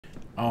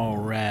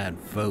Alright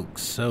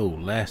folks, so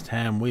last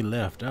time we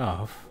left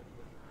off,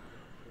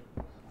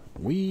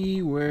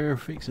 we were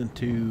fixing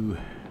to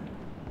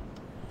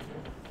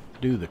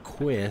do the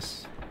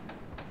quest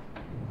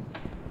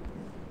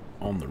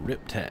on the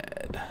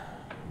Riptide.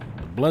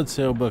 The Blood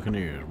Cell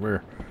Buccaneers.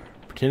 We're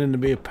pretending to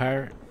be a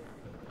pirate.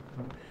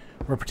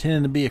 We're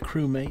pretending to be a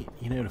crewmate,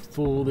 you know, to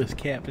fool this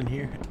captain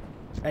here.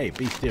 Hey,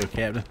 be still,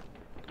 captain.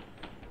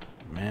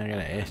 Man, I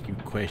gotta ask you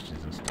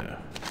questions and stuff.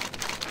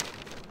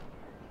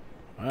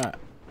 Alright.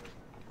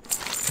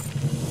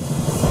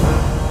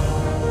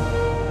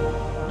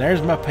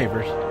 There's my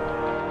papers.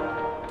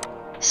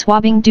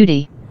 Swabbing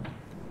duty.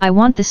 I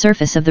want the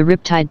surface of the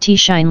Riptide to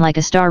shine like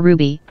a star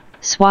ruby,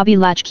 swabby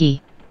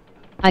latchkey.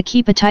 I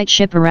keep a tight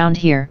ship around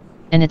here,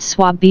 and it's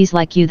swab bees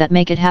like you that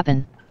make it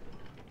happen.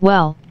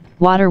 Well,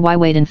 water why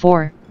waitin'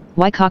 for,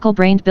 why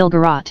cockle-brained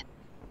Bilgarot?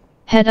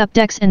 Head up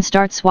decks and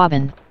start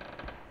swabbin'.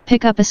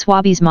 Pick up a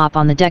swabby's mop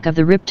on the deck of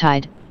the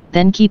Riptide,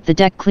 then keep the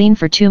deck clean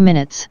for 2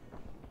 minutes.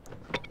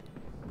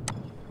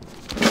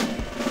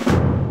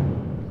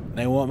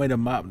 They want me to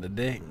mop the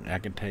deck? I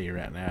can tell you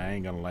right now, I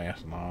ain't gonna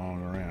last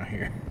long around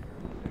here.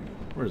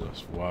 Where's a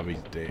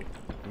swabby's deck?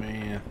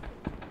 Man,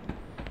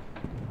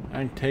 I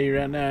can tell you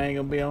right now, I ain't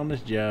gonna be on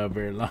this job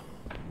very long.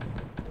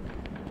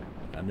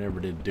 I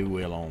never did do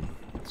well on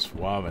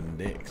swabbing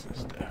decks and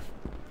stuff.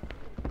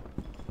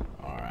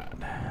 Alright.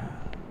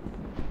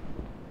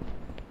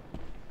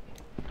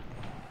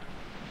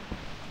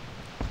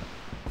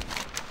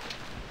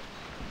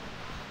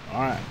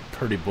 Alright,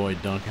 pretty boy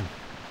Duncan.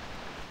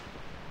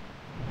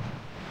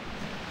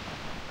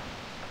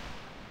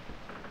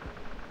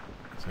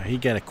 So he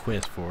got a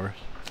quest for us.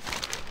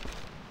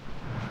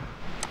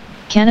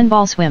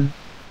 Cannonball swim.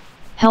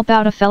 Help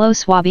out a fellow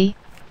swabby?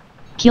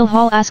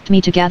 Keelhaul asked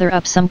me to gather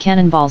up some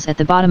cannonballs at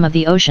the bottom of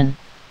the ocean.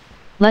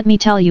 Let me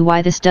tell you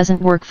why this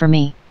doesn't work for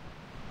me.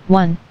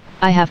 1.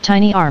 I have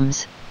tiny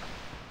arms.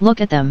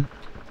 Look at them.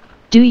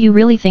 Do you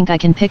really think I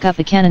can pick up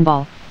a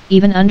cannonball,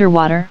 even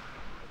underwater?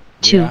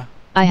 2. Yeah.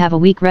 I have a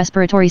weak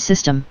respiratory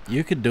system.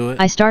 You could do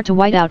it. I start to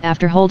white out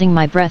after holding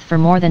my breath for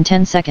more than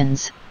 10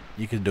 seconds.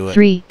 You could do it.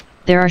 3.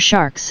 There are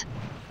sharks.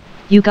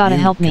 You gotta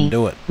help me,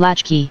 do it.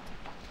 Latchkey.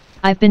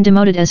 I've been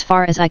demoted as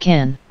far as I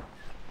can.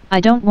 I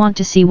don't want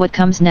to see what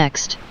comes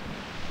next.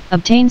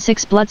 Obtain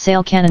 6 blood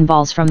sail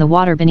cannonballs from the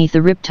water beneath the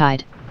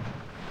Riptide.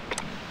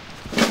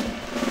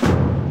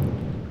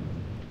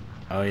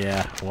 Oh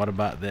yeah, what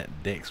about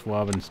that deck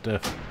swabbing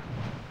stuff?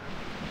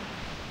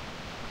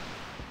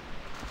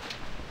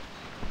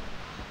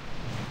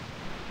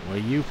 Will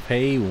you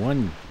pay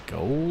 1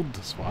 gold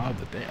to swab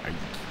the deck? Are you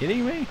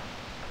kidding me?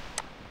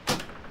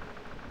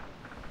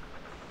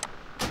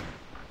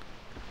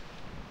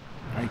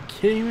 Are you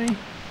kidding me?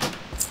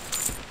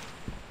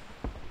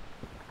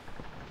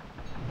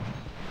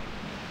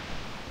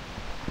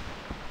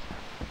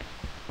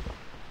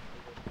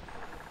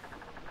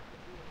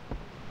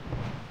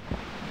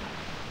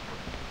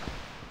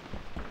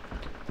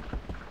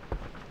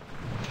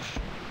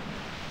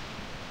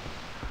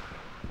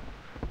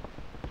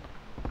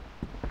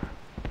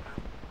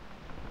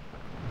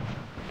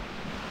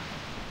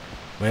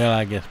 Well,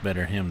 I guess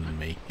better him than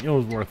me. It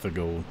was worth the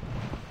gold.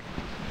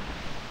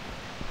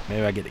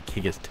 Maybe I get to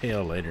kick his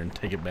tail later and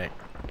take it back.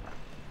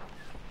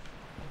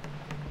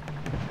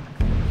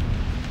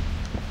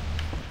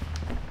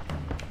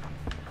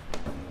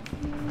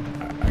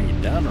 Are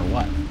you done or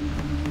what?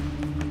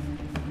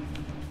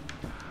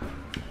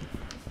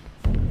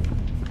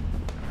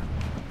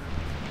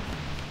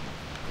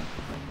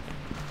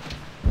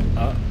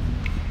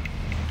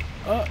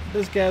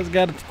 This guy's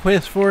got a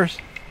quest for us.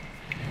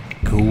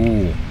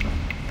 Cool.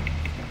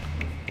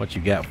 What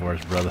you got for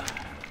us, brother?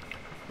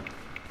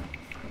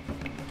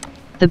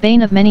 The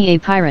bane of many a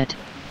pirate.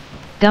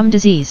 Gum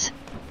disease.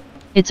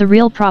 It's a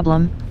real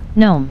problem,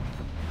 gnome.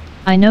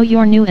 I know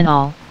you're new and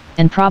all,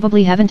 and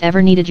probably haven't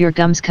ever needed your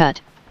gums cut,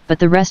 but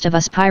the rest of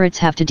us pirates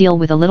have to deal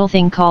with a little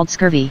thing called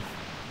scurvy.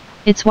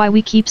 It's why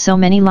we keep so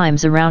many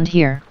limes around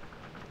here.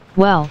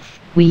 Well,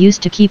 we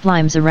used to keep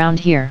limes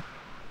around here.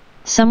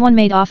 Someone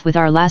made off with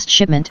our last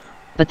shipment,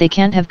 but they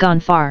can't have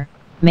gone far,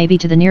 maybe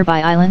to the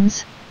nearby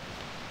islands?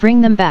 Bring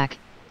them back,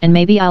 and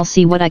maybe I'll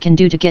see what I can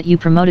do to get you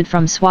promoted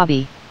from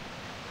swabby.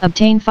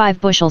 Obtain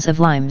 5 bushels of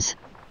limes.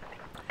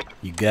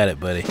 You got it,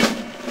 buddy.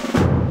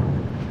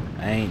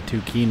 I ain't too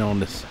keen on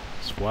this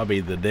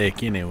swabby the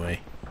deck anyway.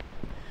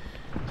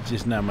 It's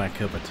just not my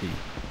cup of tea.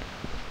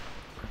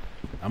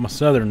 I'm a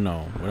southern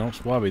gnome. We don't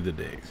swabby the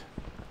decks.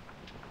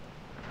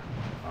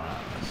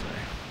 Alright, let's see.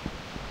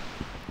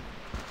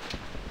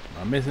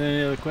 Am I missing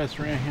any other quests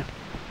around here?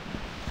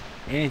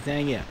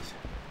 Anything else?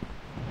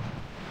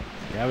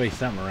 Gotta be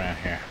something around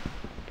here.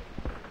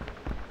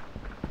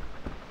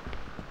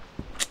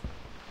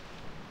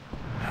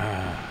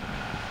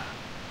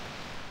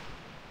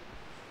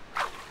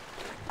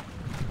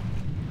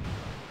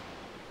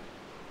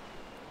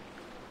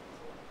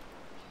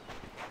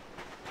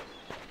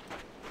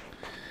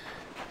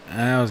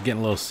 I was getting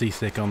a little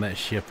seasick on that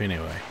ship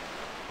anyway.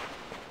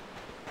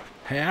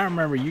 Hey, I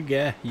remember you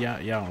guys. Y'all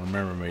don't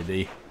remember me, do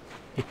you?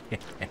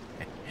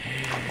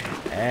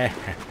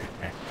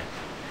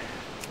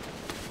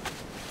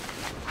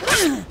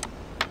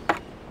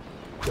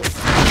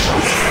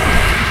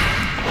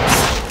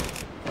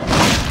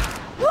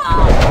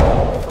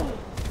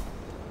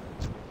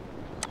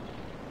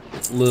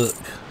 Look,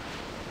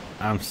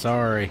 I'm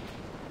sorry.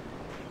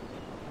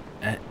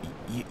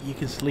 You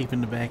can sleep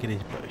in the back of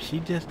this boat.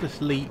 She's just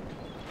asleep.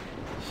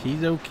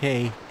 She's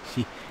okay.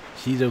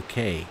 She's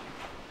okay.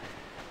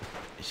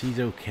 She's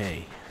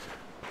okay.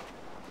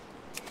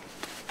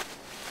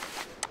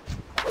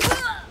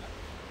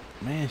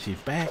 Man, she's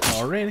back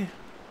already.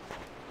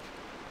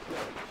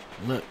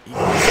 Look, you're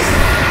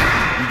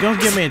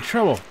gonna get me in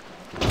trouble.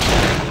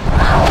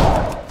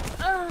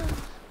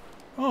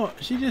 Oh,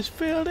 she just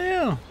fell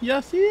down.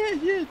 Y'all see it?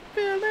 She just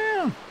fell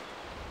down.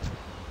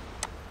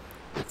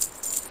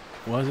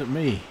 Wasn't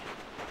me.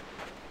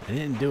 I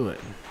didn't do it.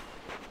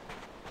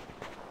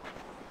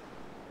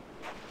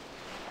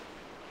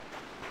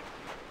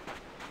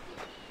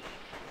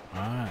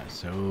 Alright,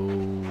 so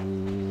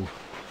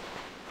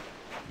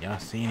y'all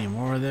see any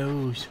more of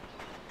those?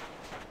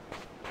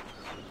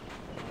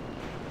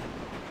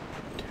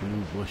 2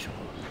 bushels.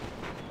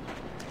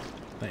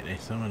 I think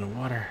there's some in the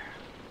water.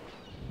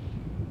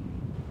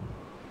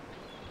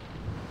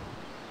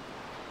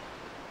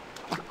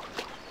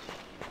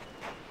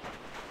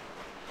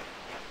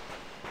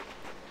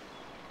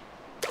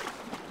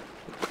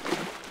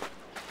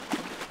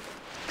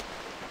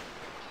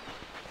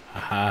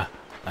 Haha,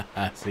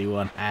 I see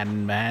one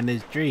hiding behind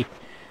this tree.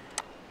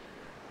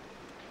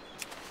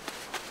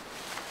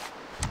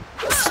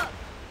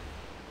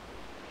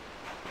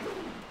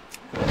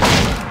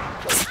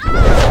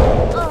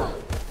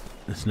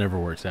 This never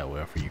works out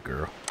well for you,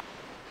 girl.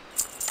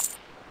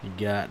 You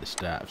got to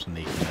stop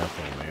sneaking up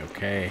on me,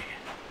 okay?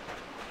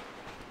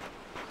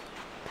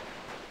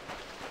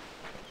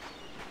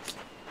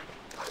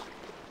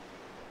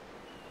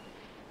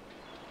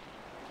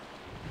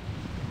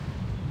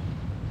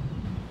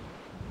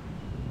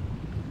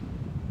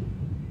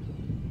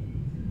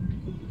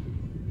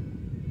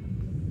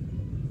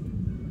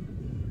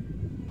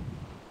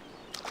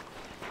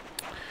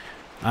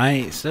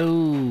 Alright,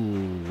 so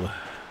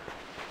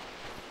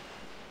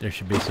there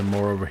should be some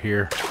more over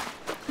here.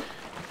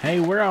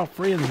 Hey, we're all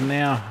friends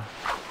now.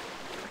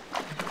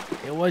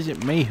 It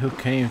wasn't me who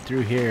came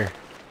through here.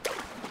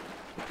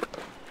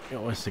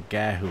 It was the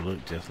guy who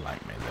looked just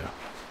like me, though.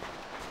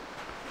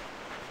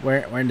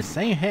 We're in the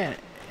same hat.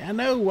 I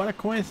know, what a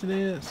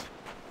coincidence.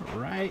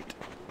 Right?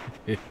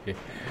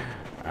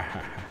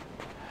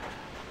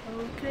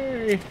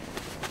 Okay.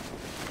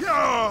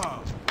 Yeah!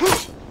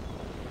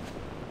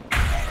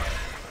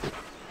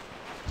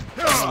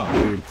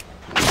 Dude.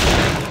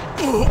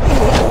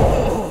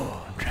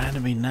 I'm trying to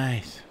be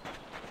nice.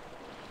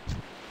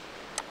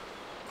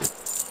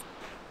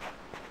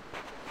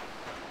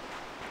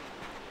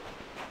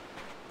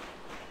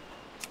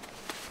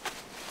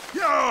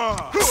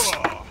 Yeah!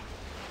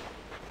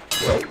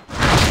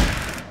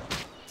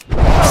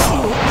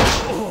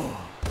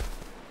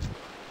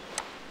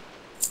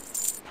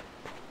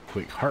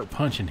 Quick heart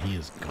punch and he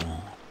is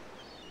gone.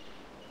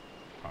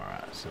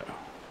 Alright, so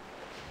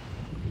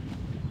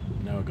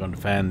now we're going to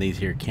find these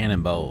here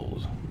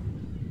cannonballs.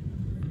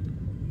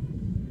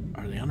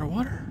 Are they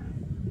underwater?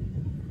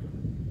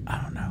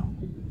 I don't know.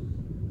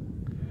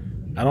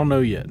 I don't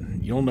know yet.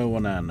 You'll know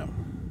when I know.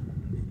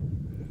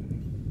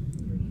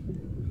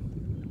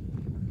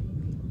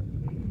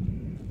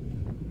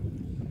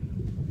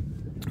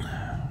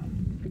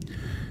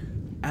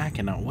 I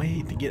cannot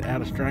wait to get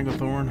out of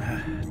Stranglethorn,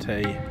 I tell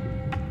you.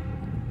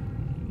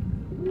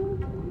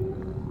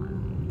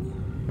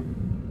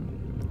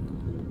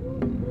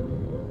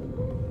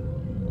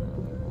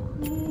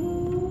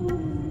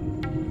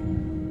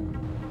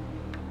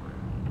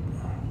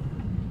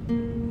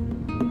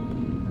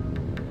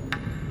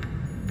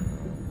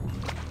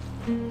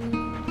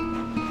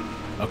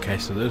 Okay,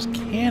 so those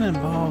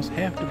cannonballs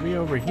have to be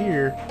over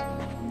here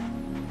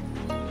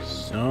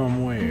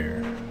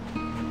somewhere.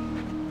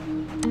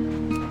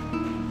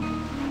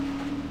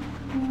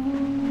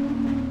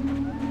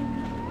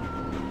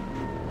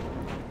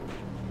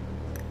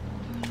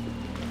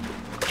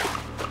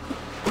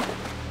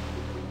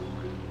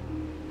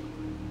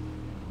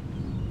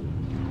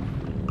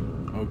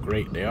 Oh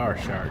great, they are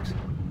sharks.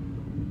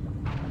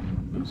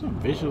 Those are some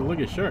vicious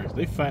looking sharks.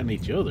 They fighting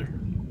each other.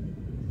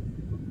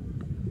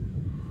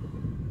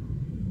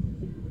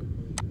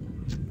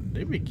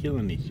 They be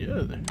killing each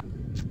other.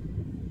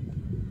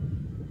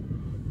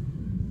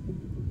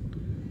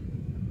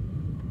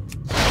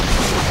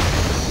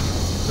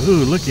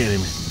 Ooh, look at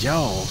him, his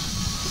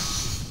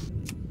jaws.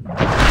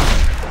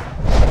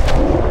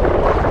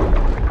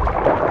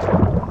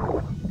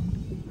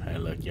 Hey,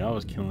 look, y'all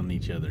was killing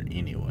each other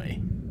anyway.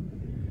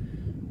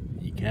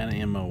 You kinda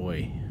in my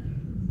way.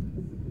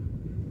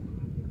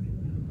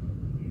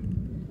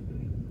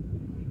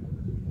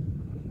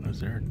 Is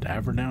there a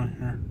diver down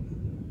here?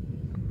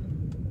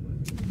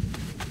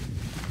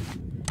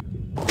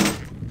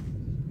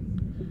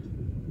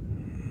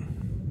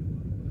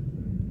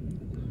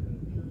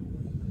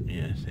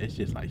 Yes, it's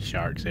just like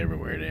sharks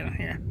everywhere down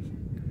here.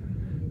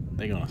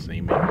 They're gonna see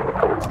me.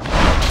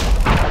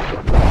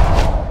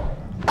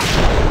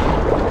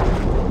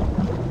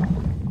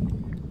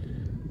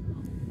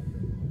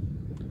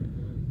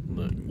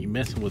 Look, you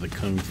messing with a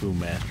Kung Fu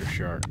master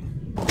shark.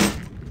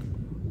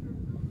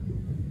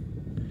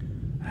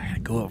 I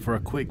gotta go up for a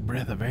quick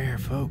breath of air,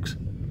 folks.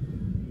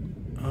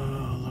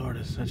 Oh Lord,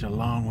 it's such a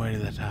long way to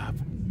the top.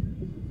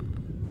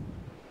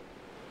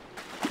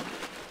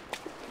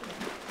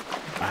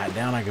 Alright,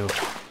 down I go.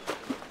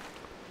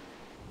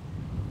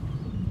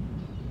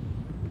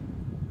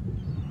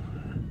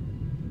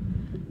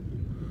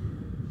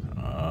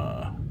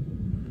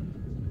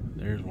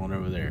 There's one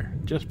over there.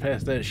 Just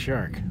past that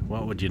shark.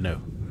 What would you know?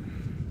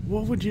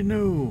 What would you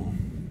know?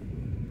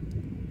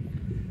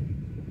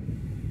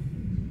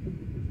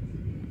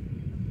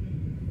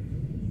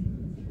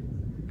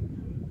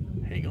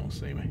 He ain't gonna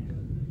see me.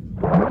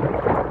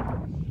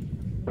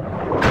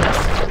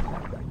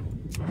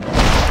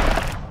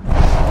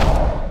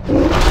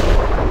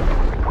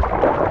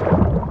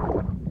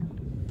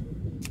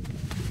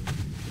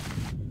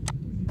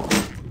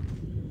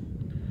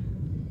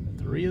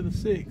 Three of the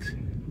six.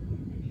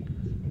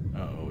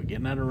 Uh-oh, we're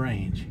getting out of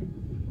range.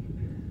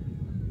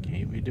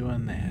 Can't be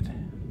doing that.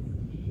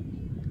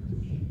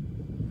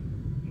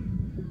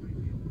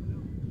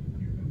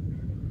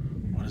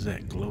 What is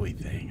that glowy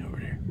thing over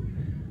there?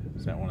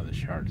 Is that one of the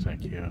sharks I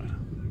killed?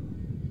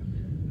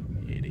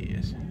 It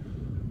is.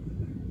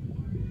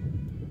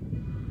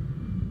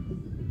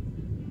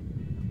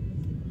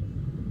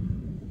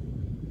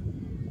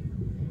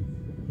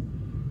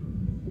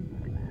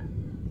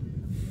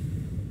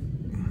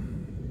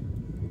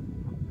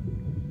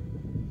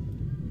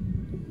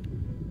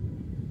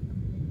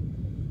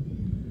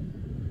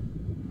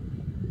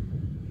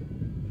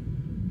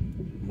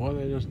 Well,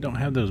 they just don't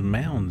have those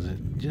mounds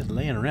just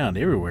laying around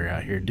everywhere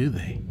out here, do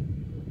they?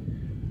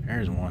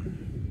 There's one.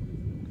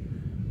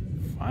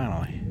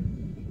 Finally.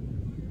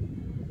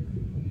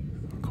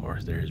 Of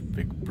course, there's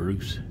Big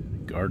Bruce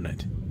guarding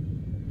it.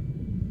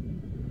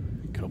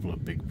 A couple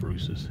of Big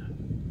Bruces.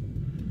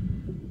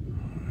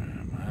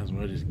 Might as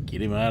well just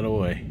get him out of the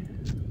way.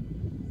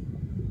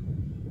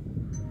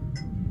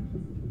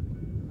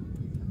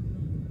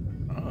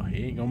 Oh,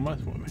 he ain't gonna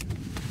mess with me.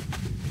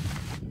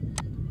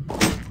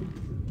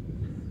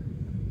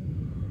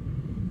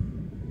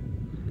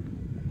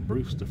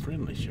 Bruce the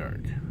friendly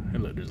shark. Hey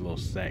look, there's a little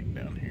sack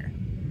down here.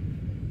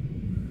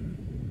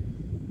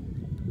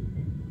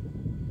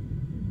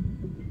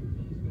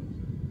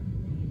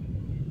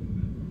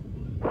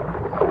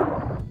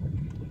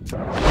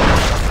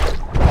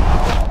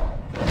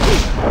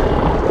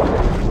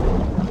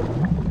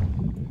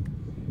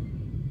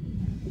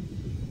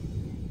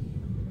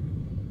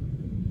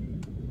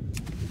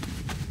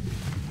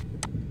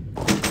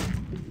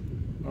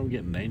 I'm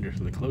getting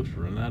dangerously close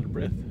to running out of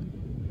breath.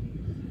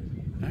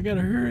 I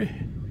gotta hurry.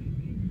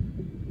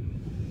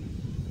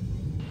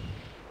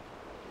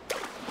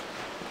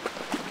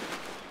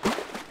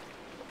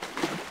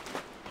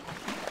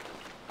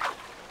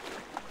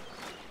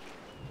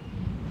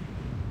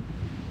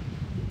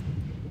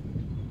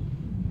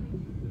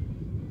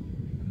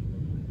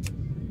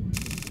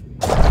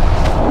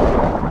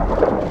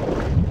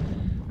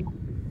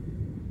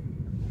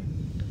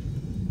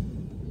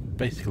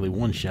 Basically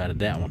one shot at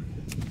that one.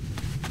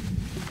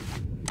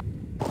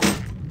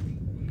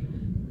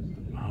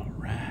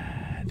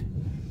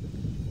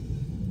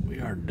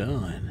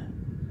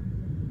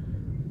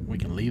 Done. We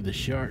can leave the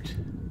shark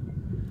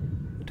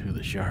to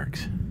the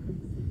sharks.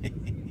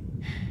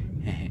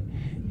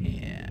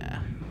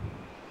 Yeah.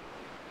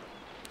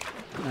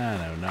 I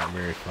know, not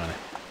very funny.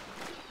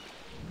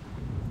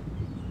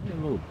 There's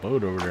a little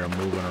boat over there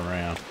moving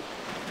around.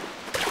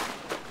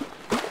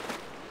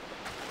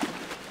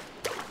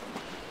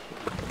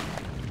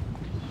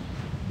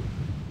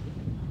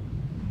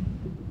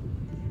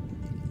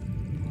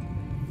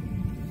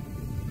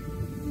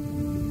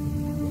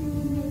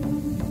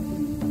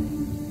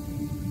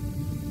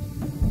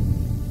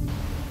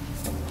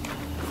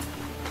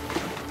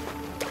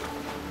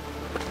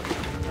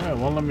 It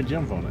won't let me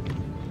jump on it.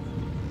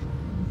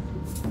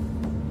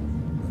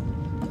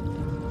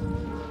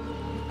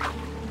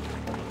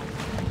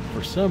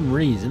 For some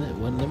reason, it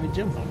wouldn't let me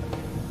jump on it.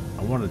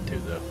 I wanted to,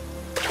 though.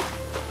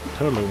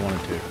 Totally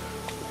wanted to.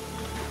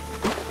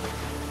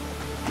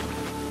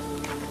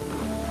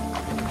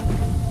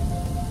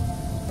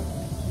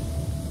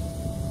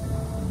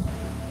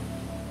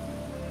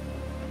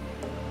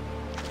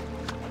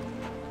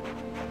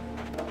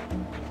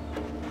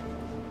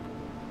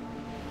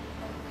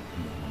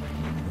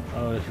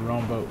 Oh, it's the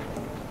wrong boat.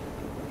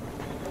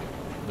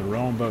 The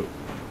wrong boat.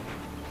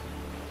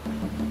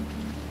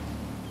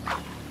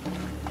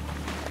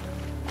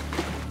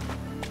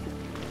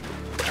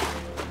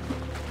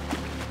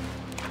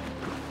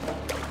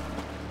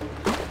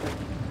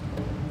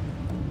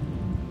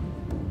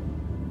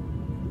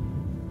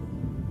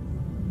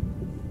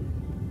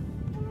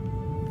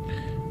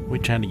 We're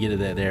trying to get to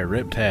that there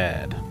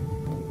riptide.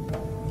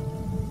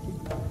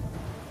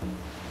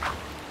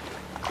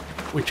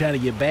 We're trying to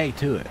get back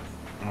to it.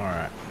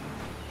 Alright.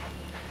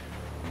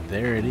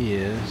 There it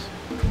is.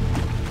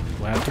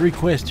 We'll have 3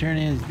 quest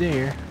turn-ins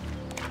there.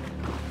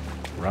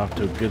 We're off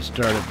to a good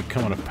start at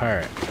becoming a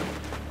pirate.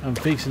 I'm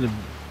fixing to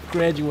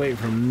graduate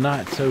from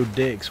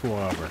not-so-deck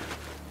swabber.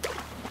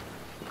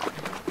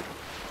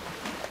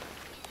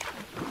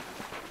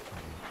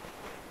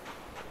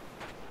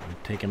 I'm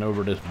taking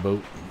over this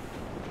boat.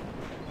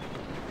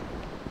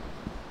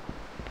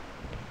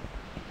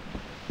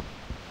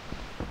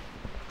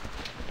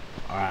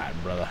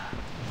 Alright, brother.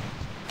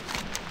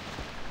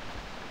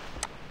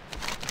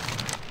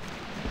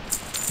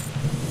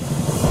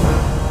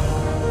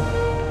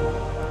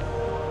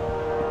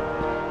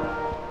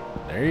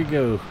 There you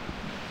go.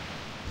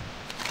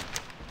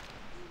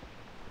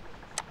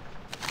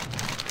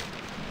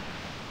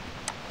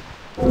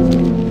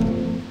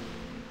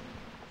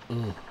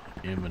 Ugh,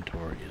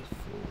 inventory is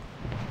full.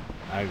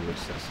 I go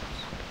sell some.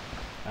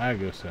 I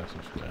go sell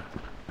some stuff.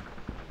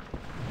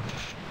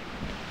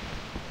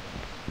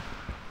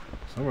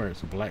 Somewhere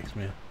it's a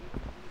blacksmith.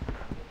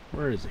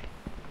 Where is he? It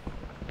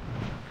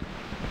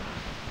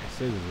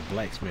says there's a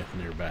blacksmith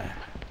nearby.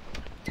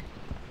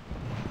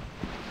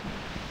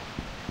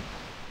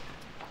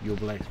 You a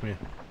blacksmith?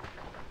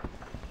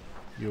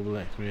 You a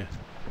blacksmith?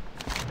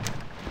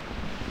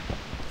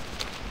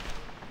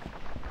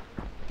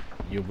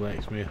 You a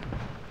blacksmith?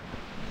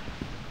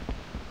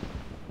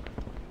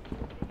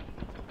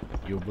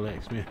 You a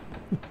blacksmith?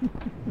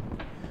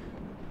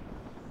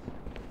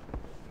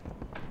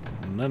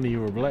 None of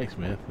you are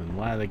blacksmith, and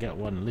why they got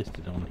one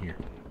listed on here?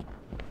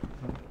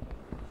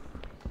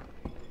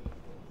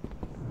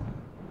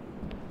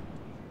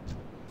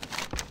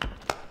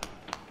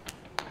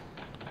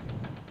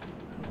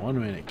 One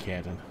minute,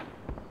 Captain.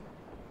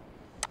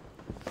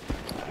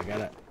 I got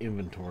an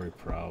inventory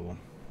problem.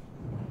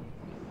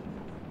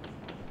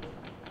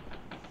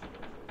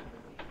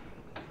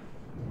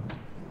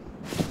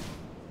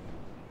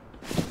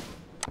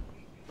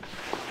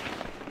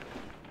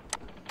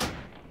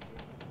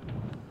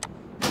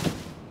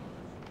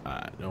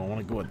 I don't want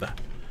to go with the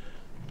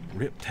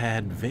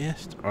Riptide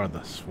vest or the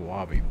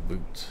Swabby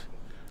boots.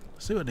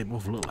 Let's see what they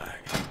both look like.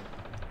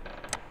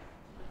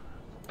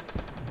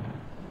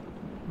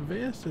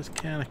 Vest is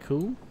kind of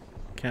cool.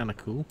 Kind of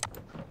cool.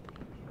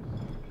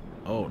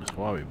 Oh, the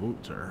Swabby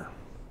boots are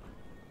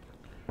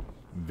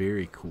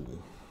very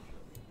cool.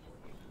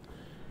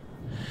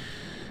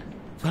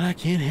 But I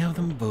can't have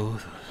them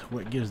both.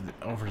 What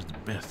offers the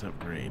best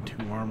upgrade?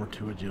 2 armor,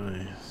 2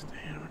 agility,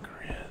 stamina,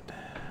 crit.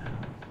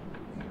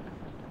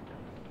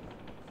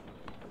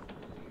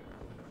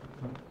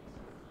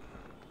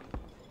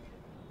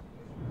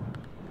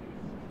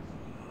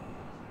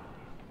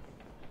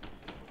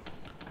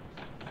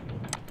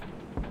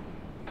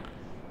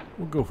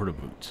 We'll go for the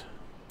boots.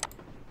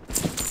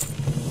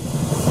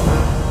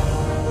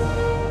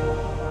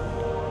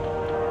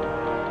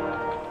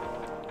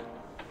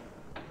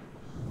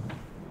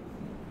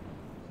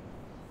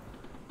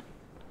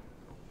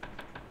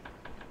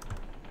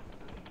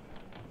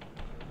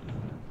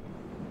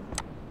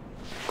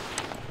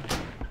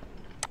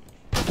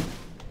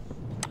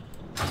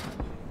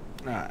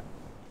 Alright.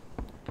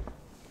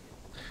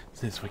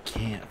 Since we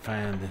can't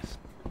find this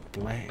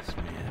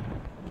blacksmith,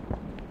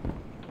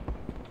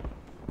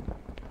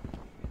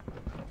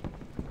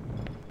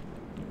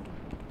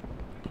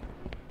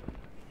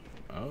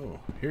 oh,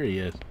 here he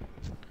is.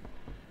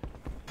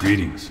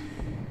 Greetings.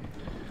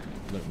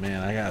 Look,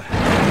 man, I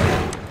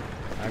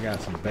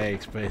got some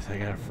bag space I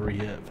gotta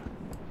free up.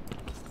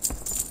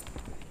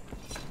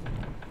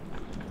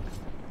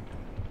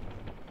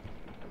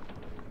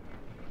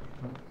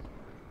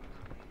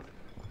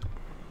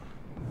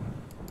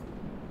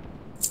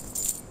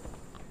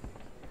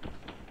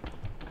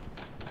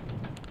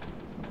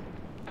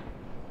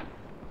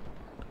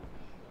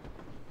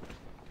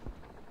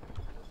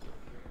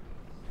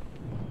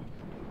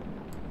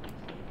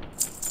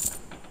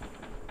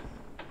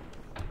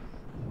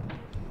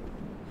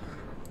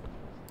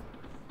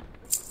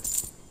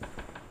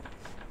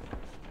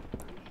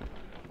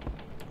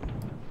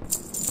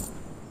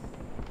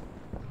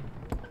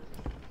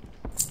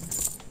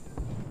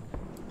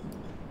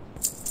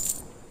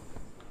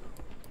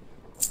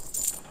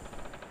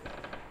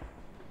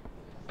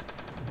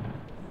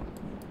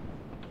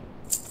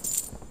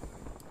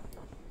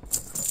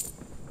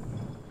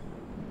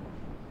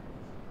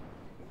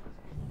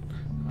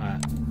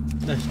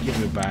 Let's get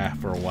me by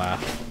for a while.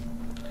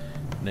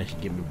 Let's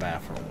get me by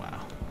for a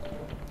while.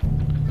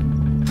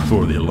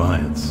 For the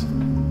Alliance.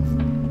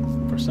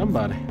 For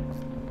somebody.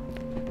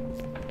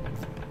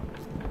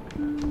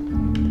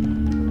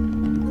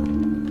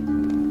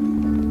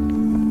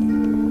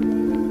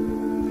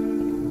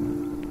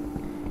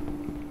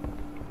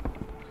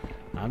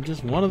 I'm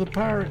just one of the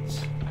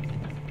pirates.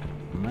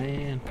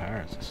 Man,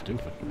 pirates are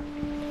stupid.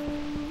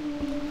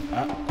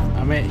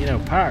 I mean, you know,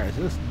 pirates.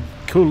 That's the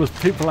coolest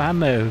people I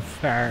know.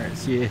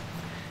 Pirates, yeah.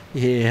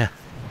 Yeah.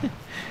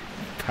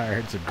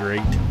 Pirates are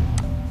great.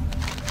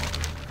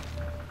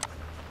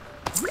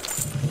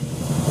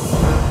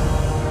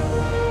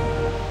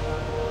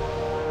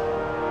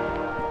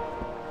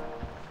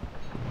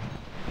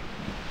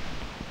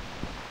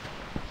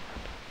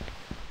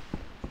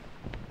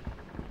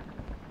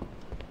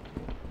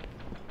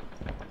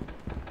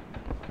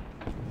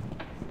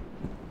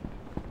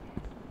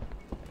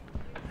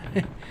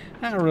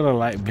 I really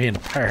like being a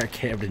pirate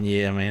captain.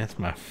 Yeah, man, it's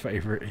my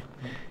favorite.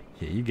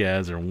 Yeah, you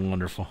guys are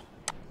wonderful.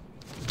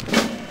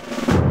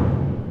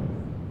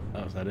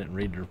 Oh, so I didn't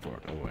read the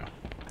report. Oh well.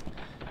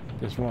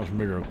 This wants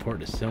me to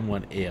report to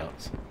someone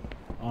else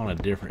on a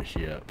different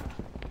ship.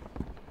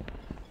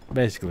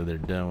 Basically, they're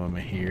done with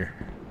me here.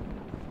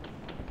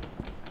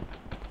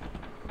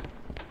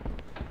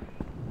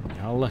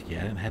 Y'all lucky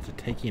I didn't have to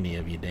take any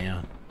of you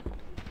down.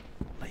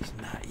 At least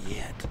not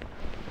yet.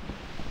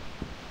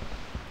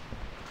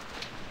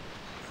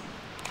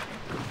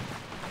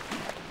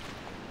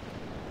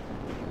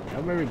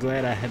 I'm very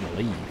glad I had to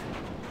leave.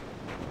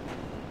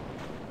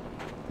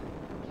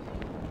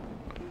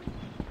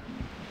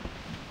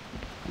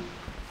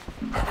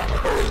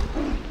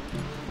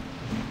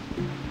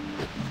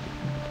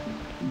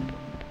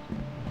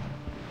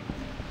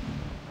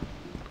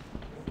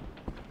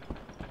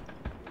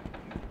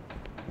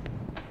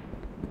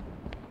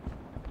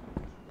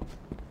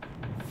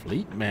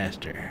 Fleet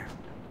Master.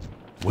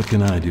 What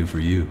can I do for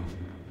you?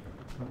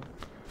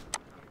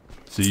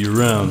 See you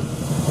around.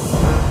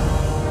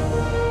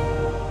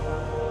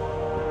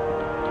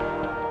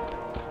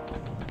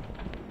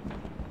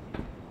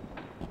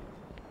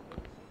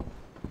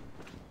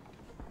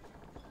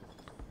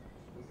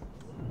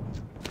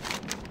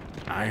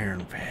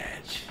 Iron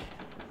Patch.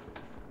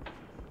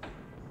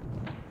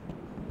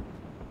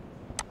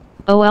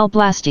 OL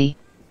Blasty.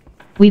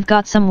 We've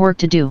got some work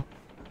to do.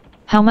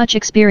 How much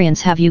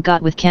experience have you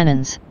got with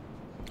cannons?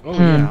 Oh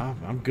yeah,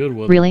 I'm good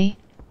with Really?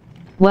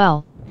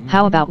 Well,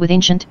 how about with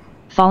ancient,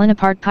 fallen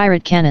apart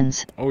pirate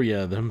cannons? Oh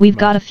yeah, them. We've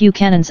got a few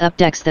cannons up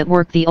decks that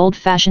work the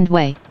old-fashioned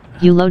way.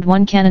 You load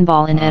one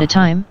cannonball in at a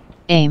time,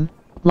 aim,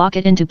 lock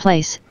it into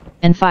place,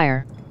 and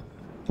fire.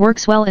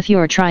 Works well if you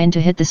are trying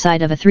to hit the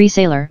side of a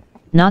three-sailor,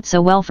 not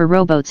so well for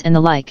rowboats and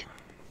the like.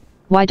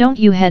 Why don't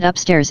you head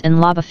upstairs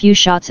and lob a few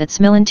shots at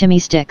Smilin' Timmy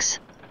sticks?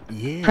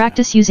 Yeah.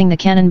 Practice using the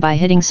cannon by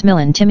hitting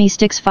Smilin' Timmy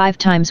sticks 5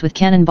 times with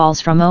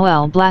cannonballs from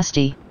OL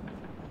Blasty.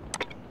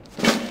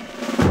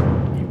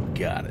 You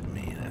got it,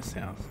 man. That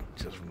sounds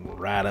just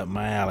right up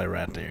my alley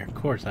right there. Of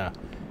course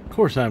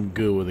I'm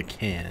good with a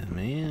cannon,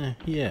 man.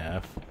 Yeah,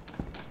 I've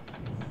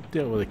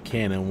dealt with a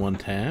cannon one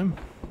time.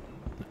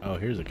 Oh,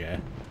 here's a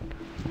guy.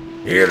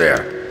 Here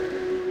there.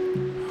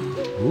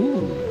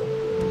 Ooh.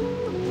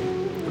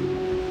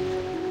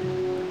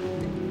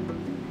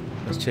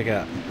 Let's check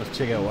out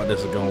what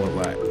this is gonna look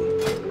like.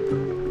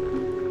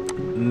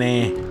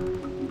 Nah.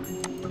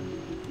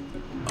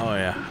 Oh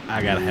yeah,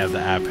 I gotta have the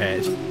eye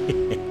patch.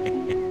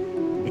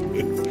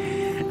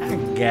 I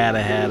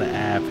gotta have the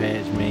eye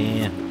patch,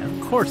 man.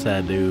 Of course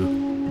I do.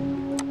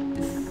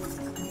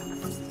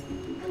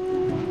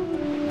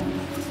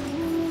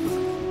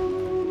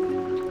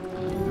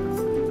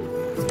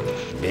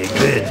 Be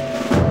good.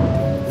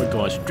 We're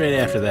going straight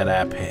after that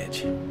eye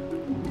patch.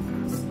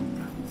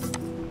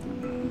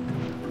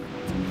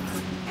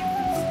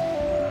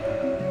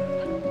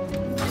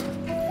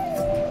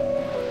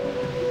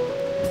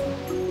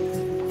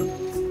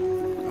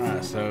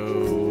 Alright, so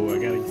I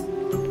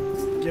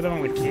gotta get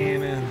on the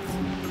cannon.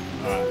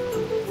 Alright.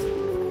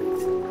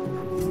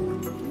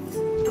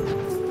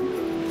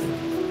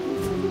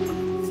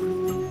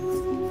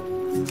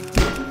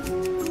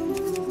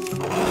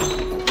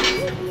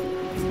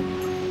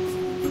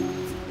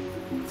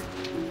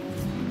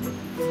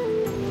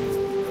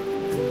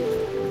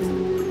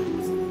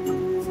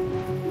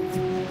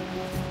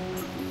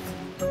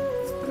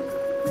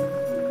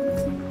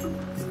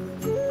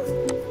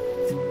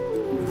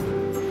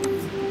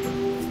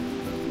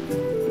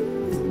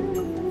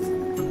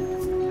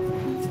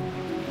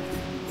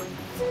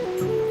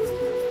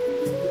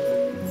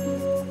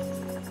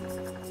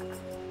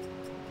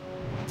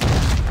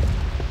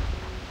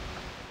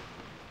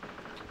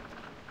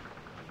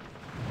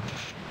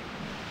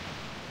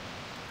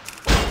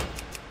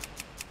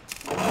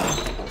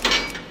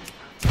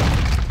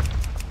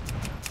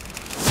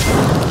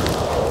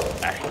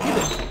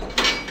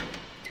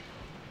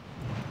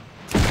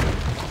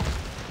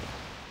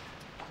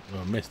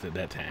 Well, I missed it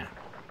that time.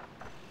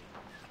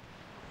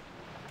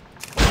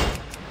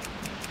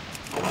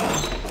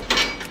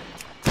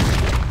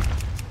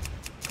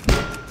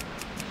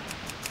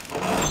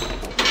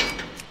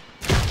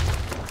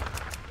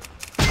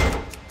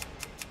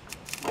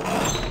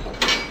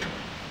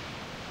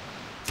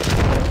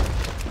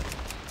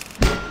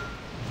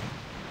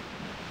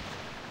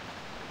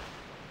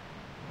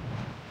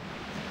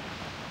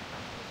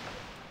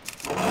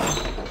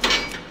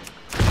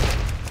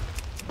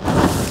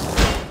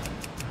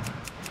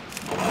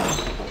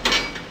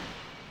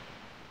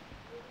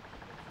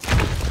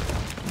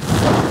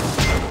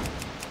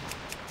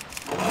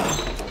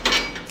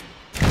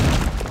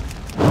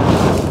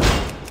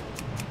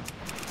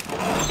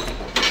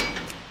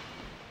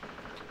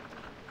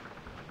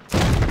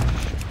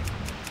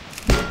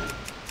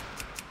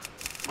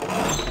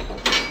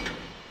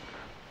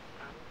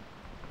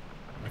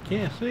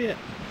 Can't see it.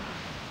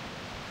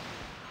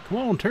 Come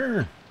on,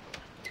 turn.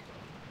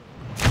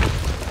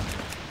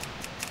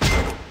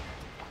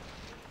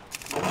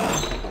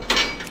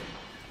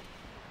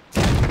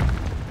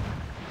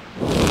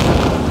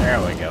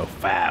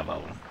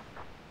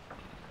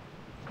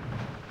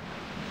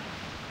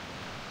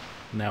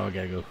 Now I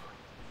gotta go.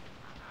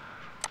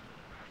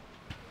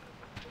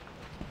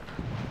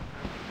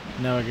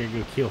 Now I gotta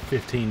go kill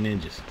 15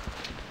 ninjas.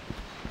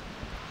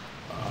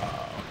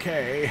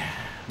 Okay,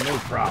 no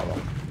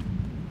problem.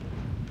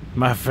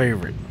 My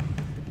favorite.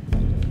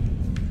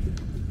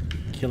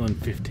 Killing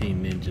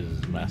 15 ninjas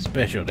is my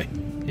specialty.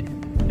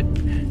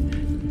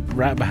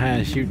 Right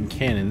behind shooting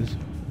cannons.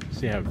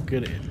 See how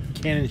good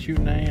at cannon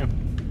shooting I am.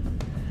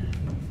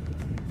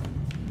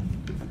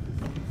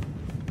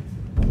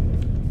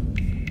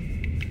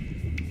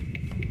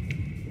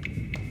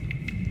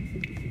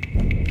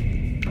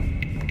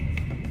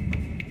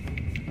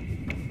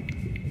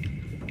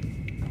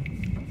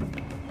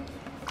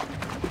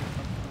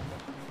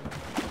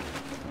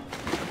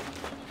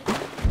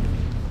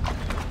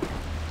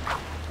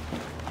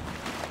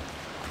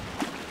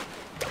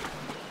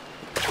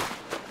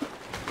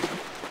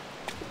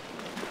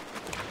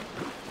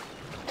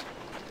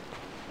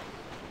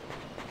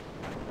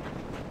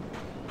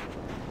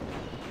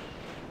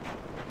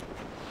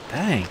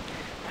 Dang,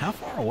 how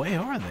far away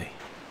are they?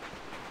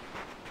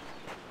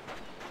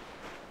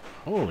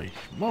 Holy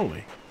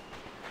moly.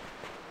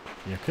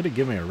 You could have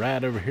given me a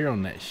ride over here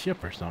on that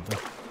ship or something.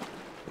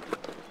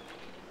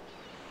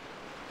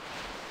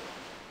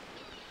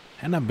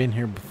 Hadn't I been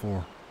here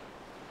before?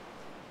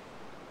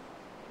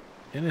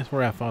 Isn't this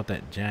where I fought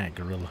that giant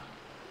gorilla?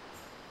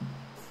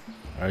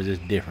 Or is this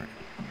different?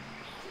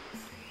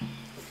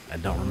 I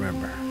don't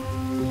remember.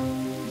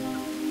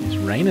 It's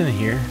raining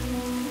here.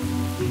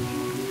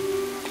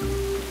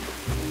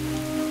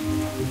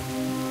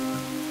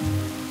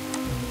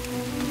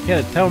 You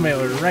could have told me it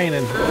was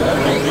raining.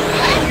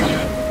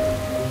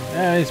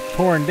 Now it's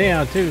pouring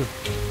down too.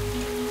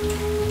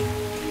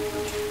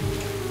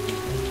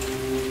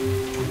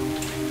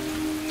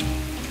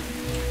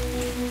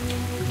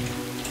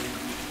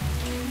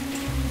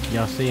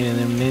 Y'all see any of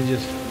them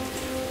ninjas?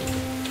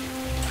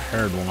 I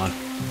heard one.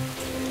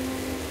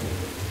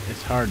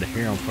 It's hard to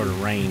hear them for the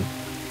rain.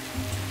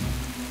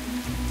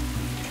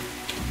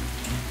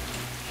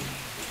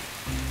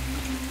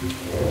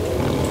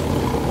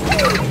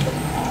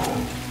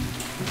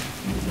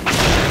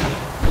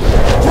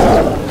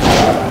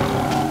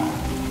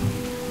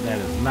 That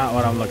is not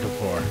what I'm looking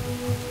for.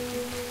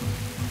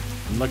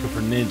 I'm looking for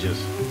ninjas.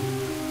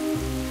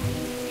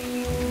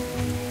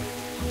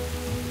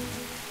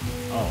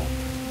 Oh.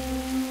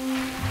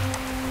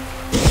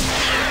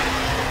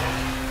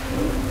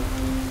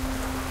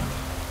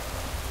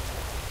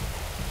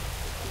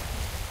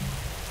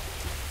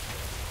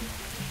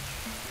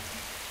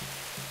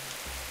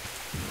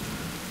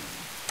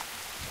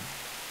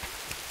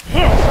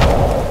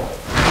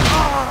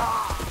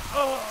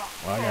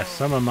 Well, I got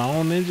some of my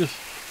own ninjas.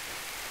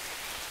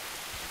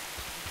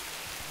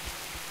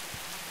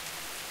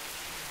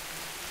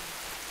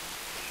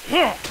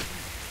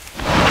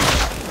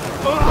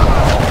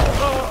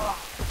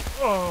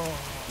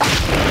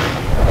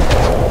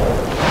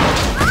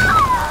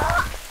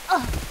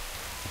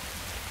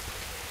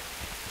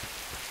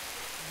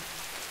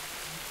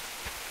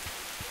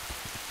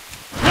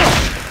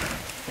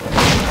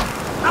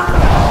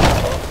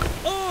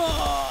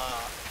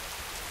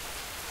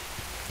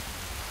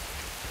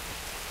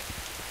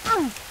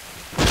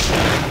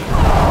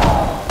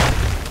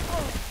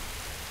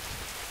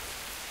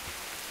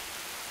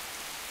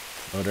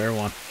 Oh, there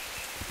one.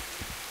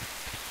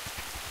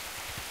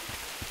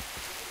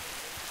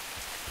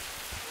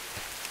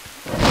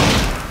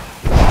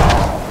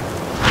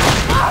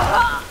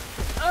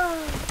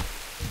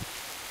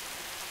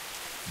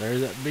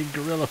 There's that big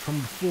gorilla from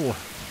before.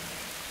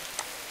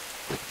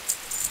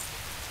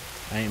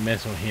 I ain't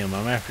messing with him.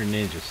 I'm after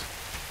ninjas.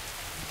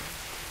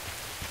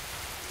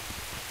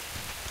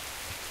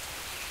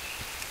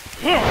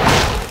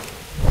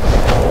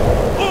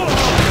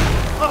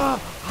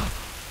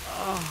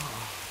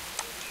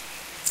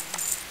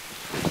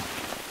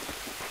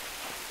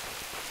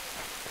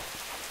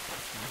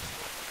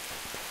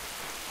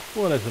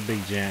 Well, that's a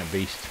big giant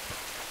beast.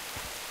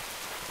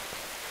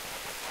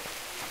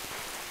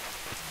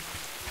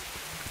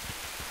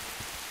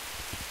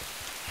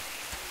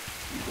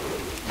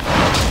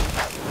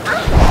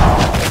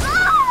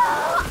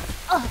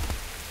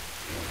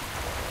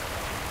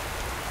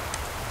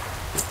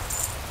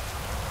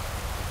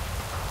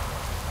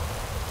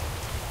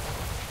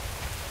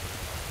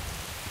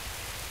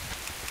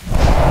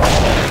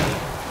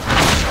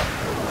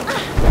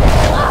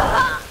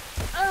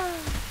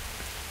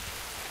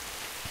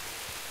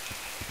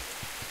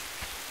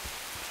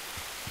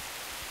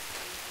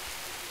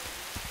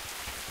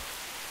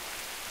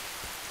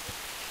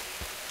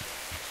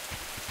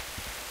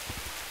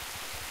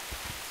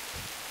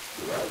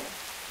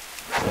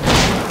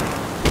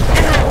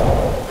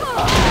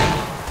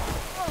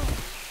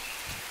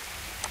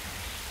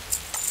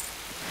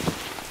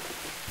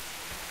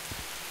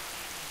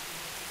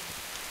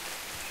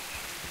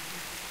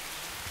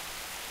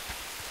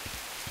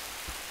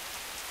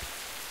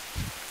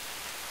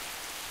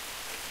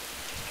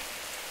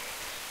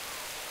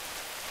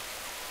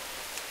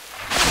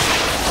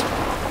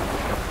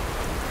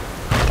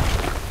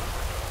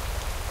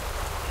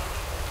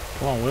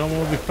 Come on, we don't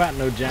want to be fighting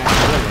no giant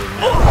gorillas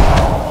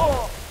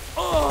now.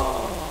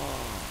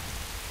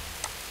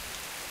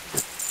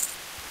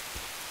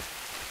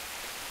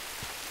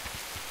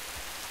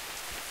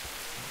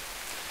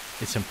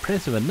 It's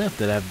impressive enough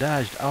that I've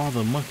dodged all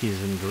the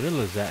monkeys and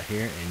gorillas out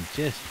here and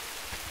just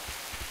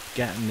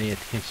gotten the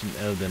attention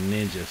of the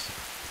ninjas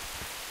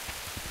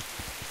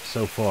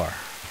so far.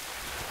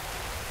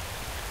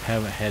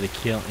 Haven't had to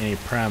kill any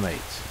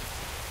primates.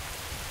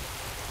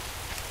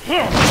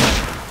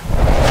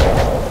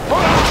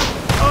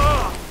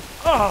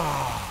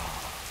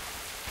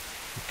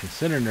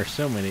 Considering there's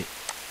so many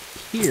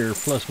here,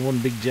 plus one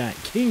big giant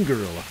king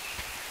gorilla,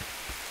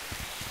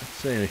 I'd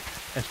say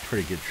that's a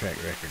pretty good track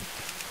record.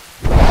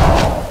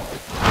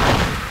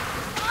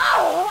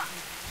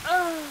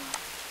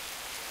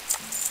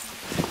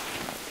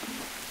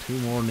 Two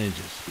more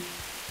ninjas.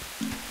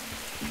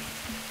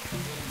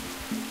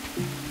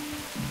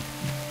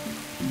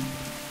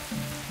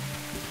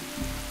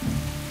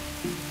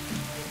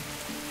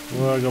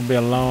 Well, it's gonna be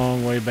a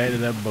long way back to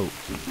that boat.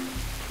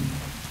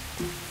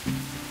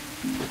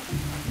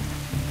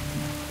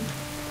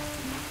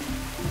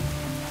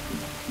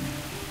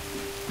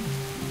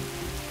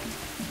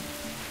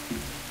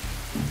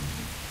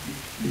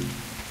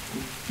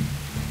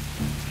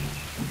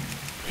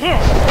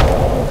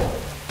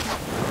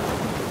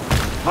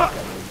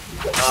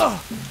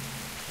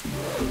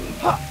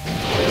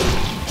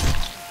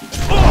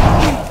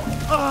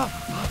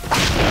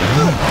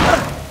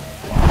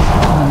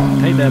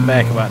 Take that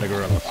back about the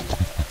gorillas.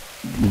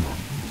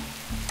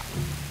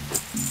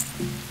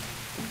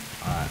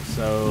 Alright,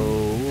 so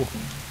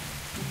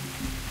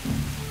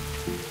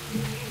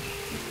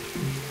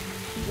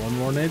one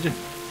more ninja.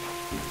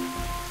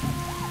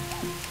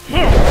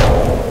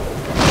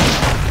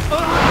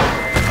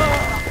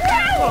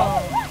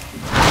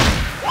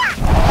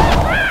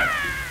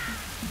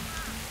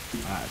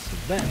 Alright, so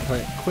that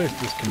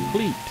quest is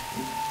complete.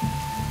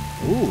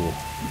 Ooh.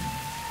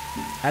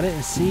 I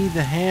didn't see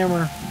the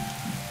hammer.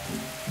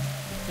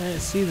 I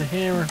didn't see the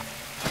hammer.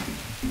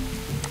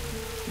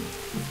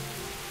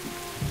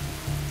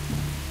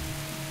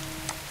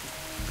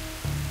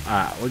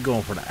 Alright, we're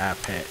going for the eye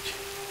patch.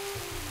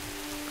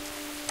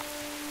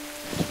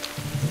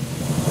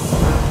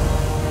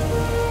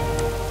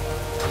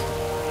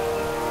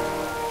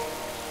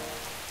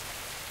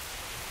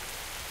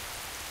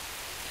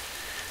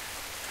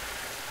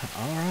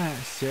 Alright,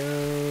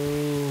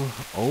 so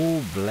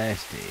old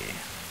Blasty.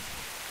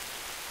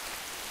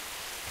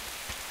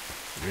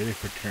 Ready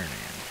for turn in.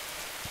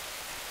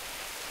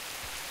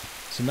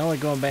 So now we're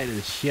going back to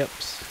the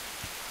ships.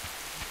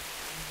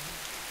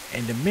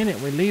 And the minute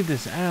we leave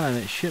this island,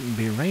 it shouldn't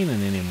be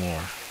raining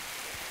anymore.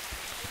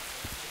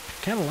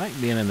 Kind of like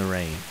being in the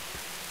rain.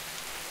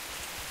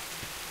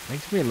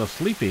 Makes me a little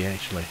sleepy,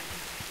 actually.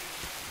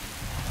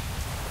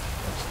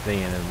 I'm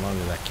staying as long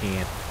as I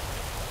can.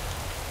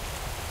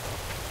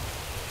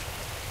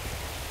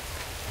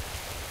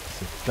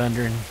 It's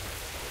thundering.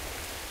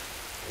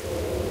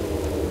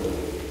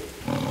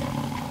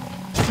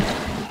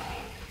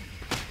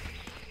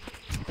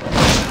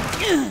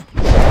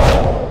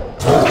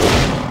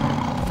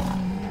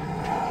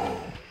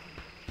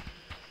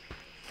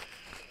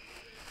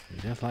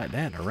 Just like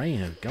that, the rain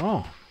is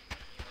gone.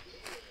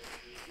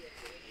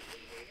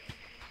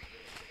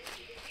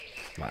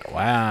 Like,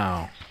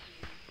 wow.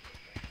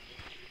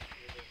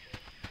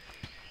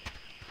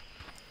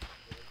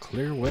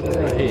 Clear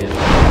weather ahead. If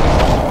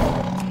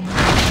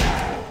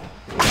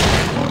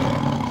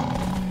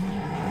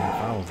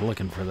I was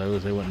looking for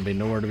those, they wouldn't be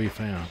nowhere to be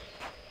found.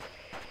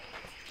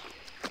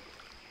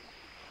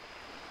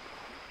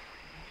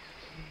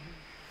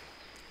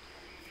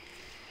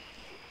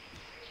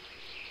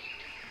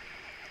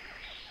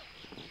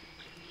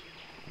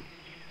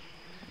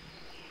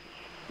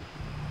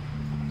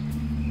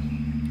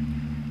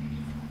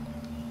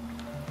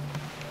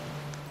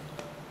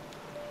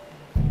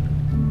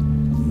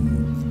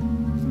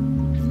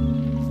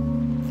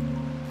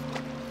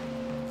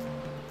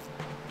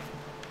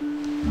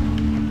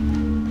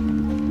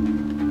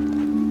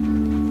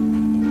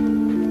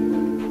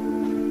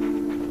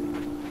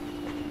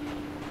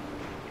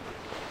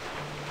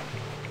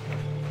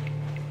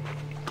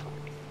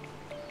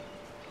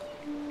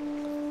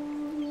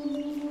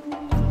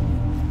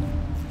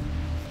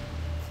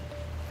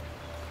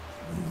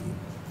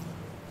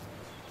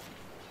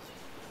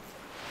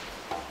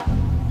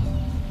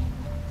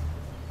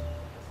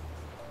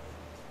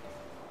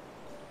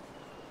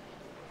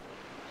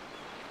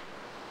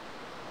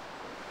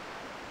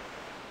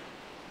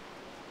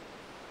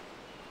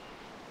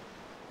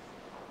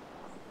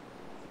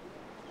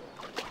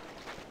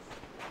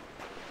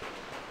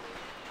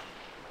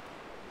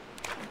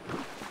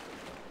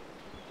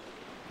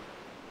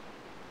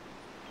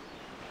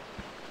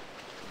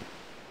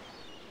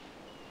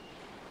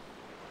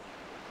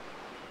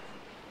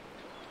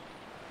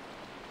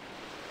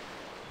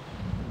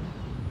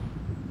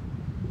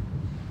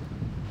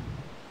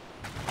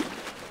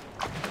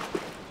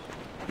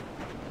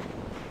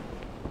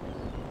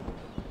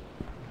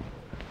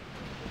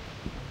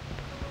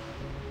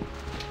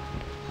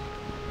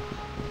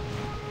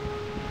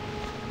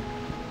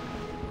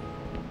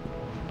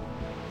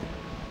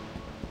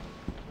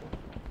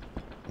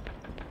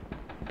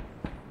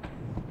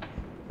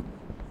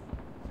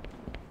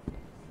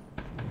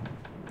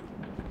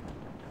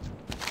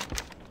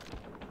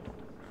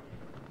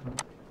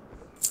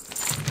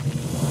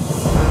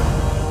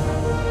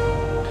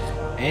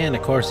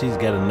 course he's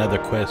got another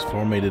quest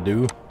for me to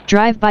do.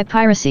 Drive-by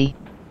piracy.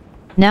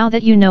 Now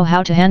that you know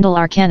how to handle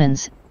our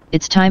cannons,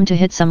 it's time to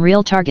hit some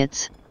real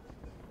targets.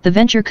 The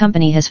venture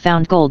company has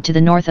found gold to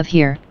the north of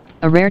here,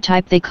 a rare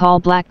type they call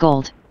black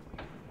gold.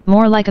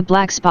 More like a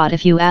black spot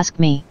if you ask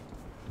me.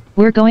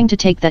 We're going to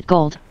take that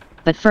gold,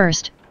 but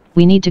first,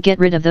 we need to get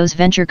rid of those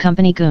venture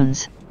company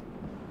goons.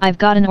 I've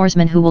got an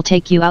oarsman who will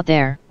take you out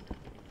there.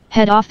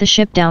 Head off the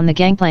ship down the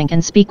gangplank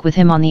and speak with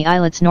him on the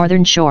islet's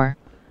northern shore.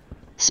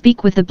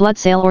 Speak with the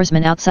Bloodsail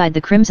oarsman outside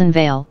the Crimson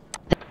Veil.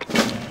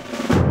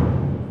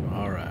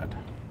 Alright.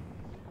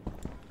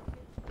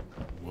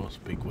 We'll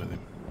speak with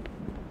him.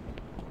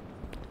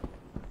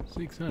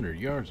 600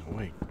 yards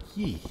away.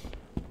 Yee.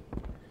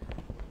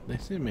 They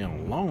sent me on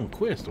a long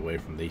quest away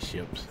from these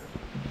ships.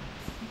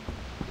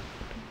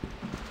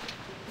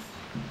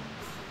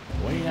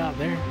 Way out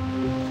there.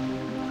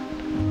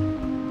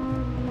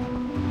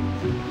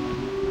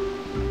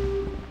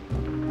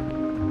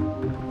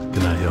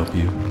 Can I help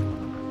you?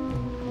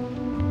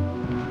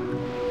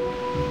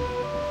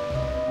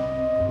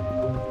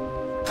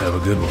 Have a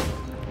good one.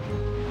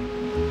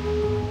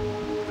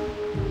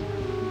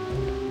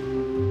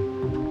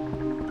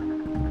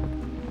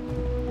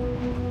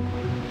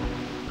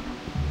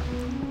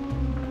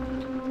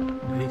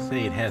 Did he say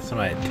he'd have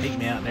somebody take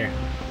me out there?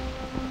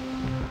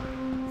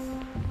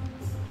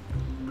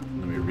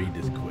 Let me read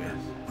this quest.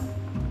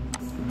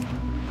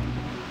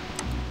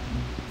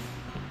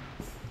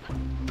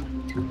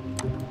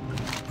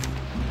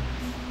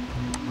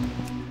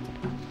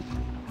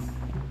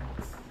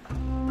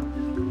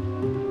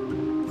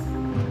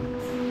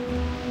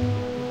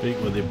 Speak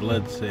with the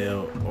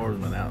Bloodsail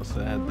oarsman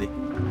outside the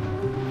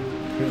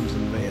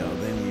Crimson Veil,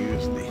 then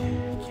use the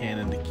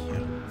cannon to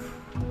kill.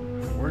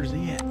 Where's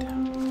he at? The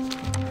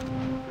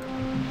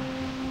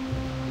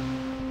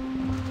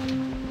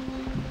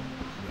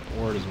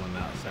oarsman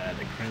outside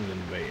the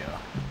Crimson Veil.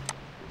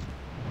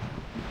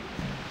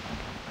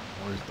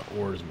 Where's the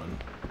oarsman?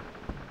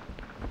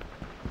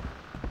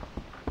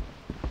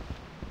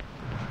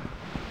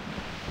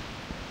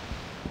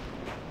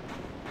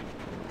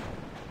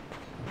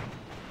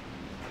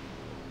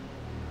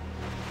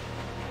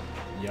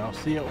 Y'all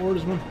see an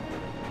oarsman?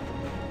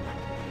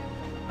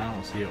 I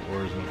don't see an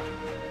oarsman.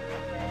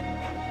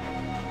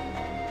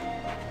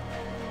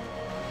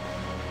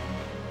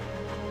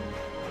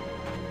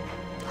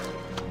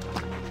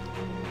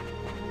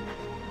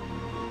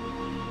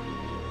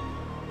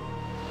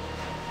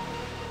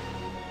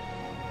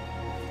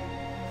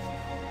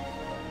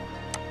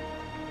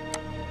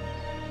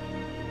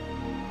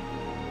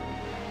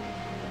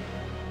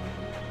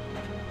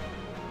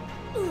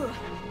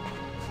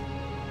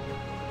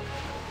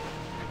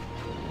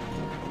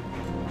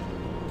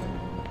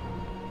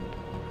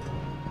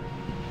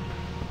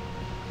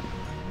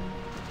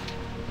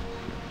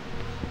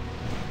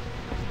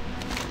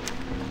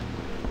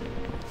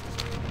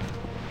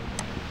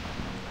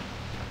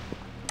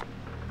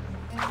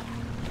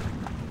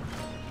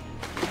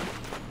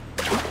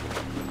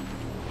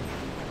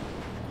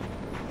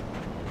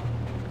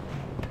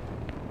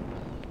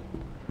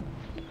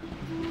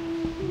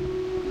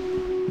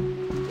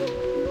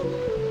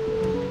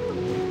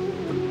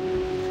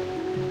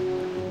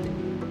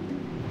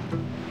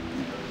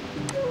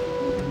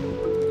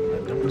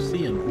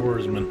 See an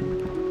oarsman.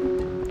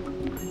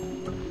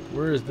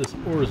 Where is this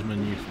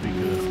oarsman used to be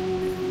good?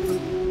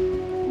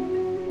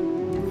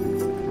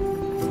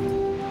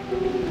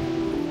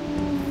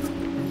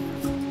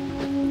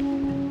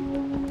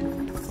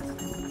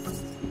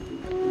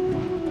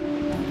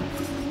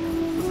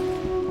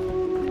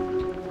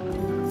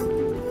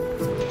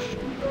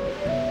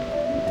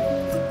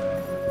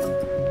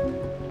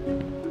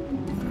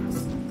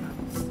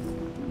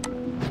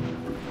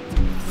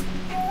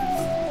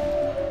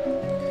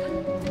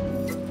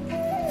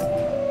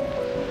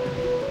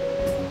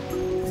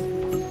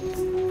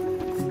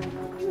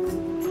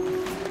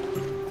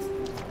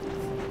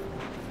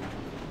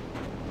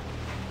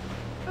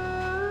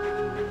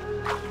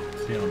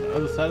 On the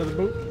other side of the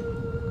boat,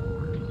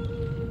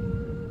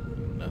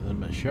 nothing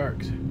but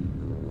sharks.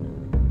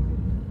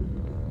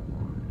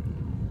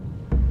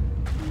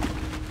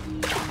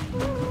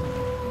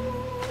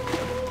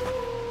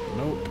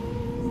 Nope.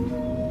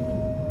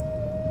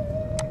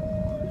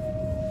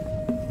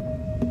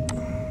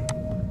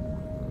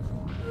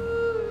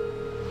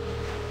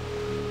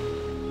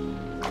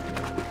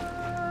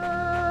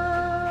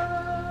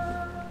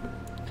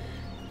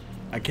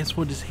 I guess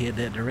we'll just head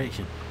that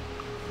direction.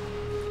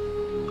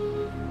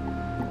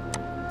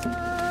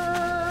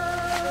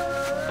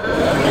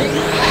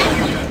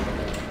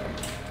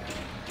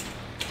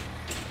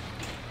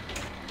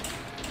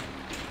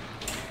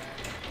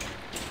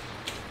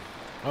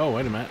 Oh,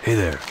 wait a minute. Hey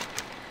there.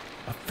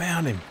 I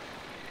found him.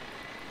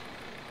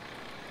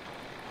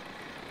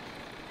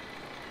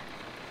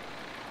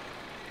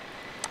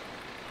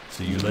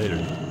 See you later.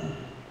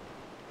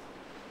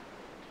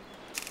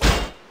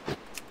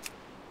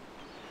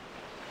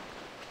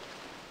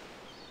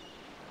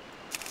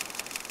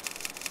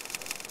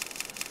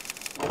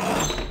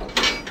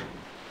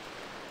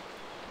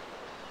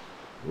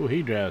 Ooh,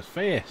 he drives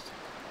fast.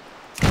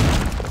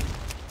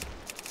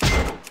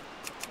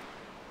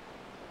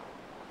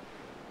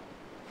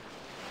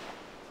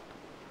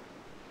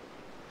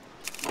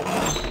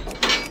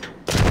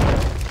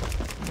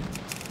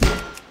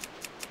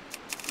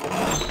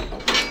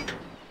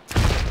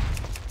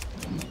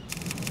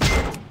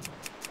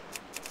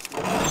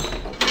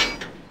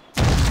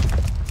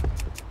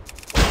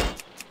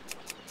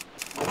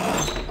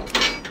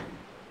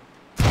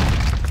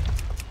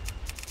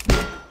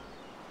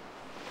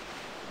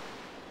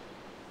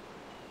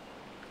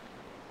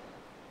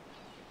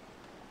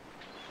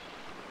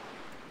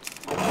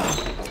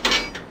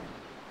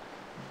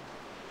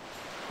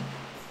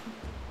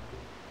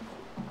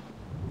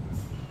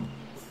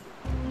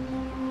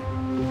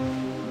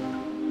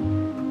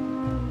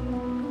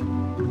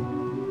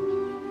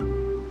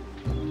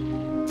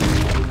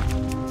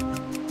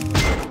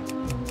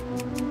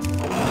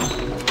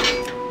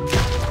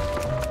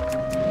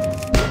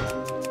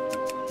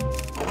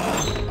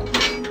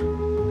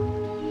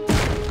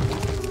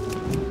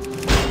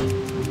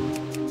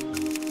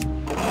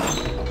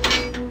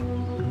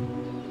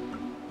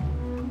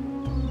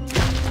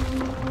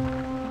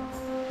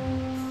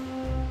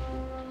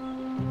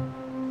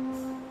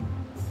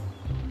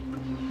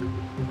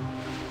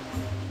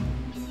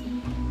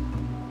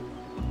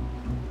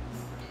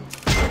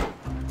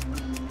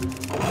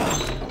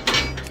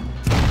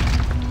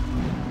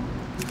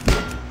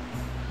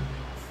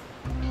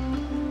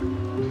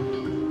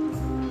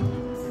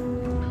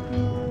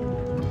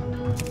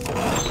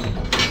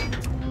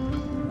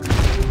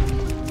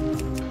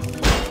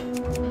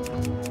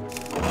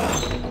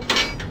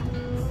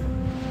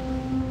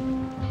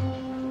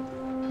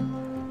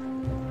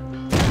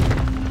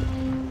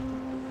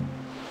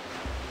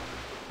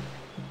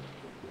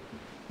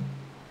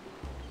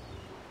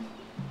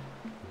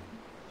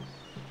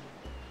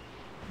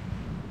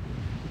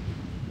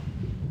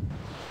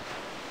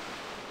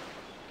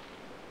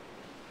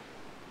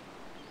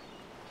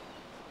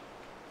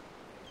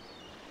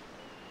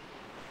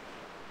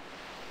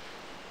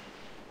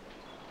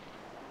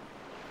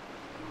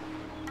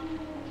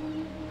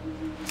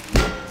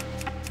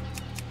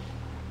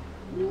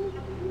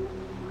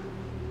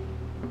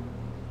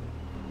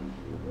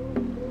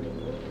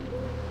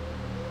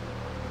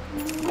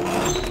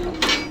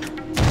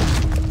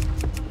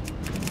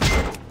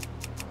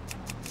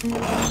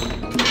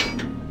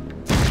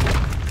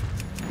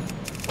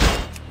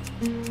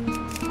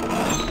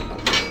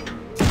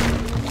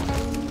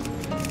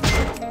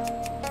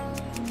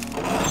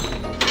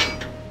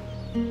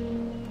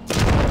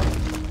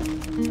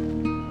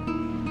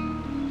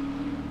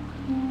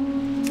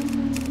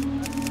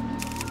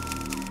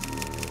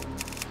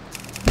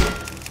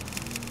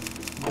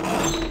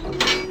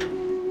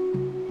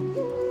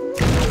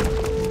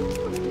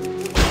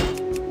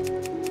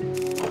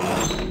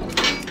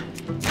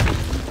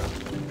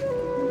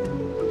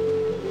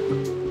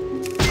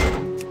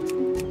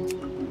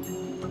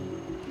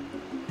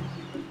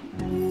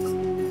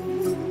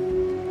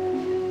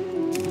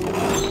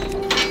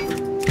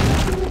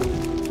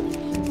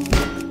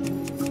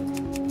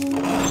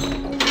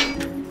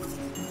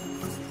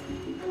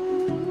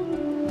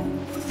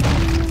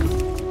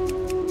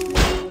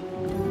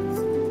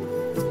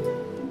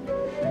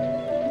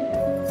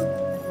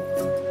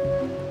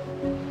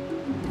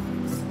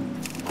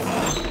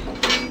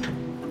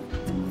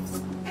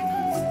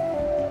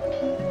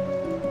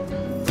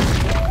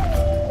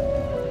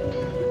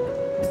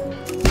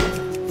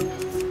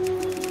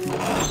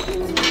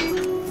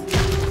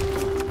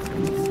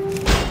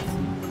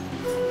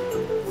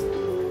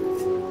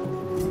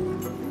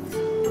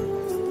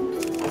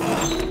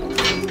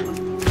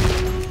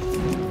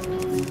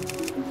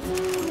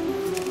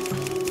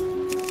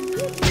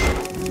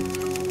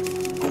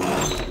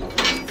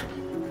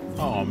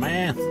 Oh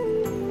man,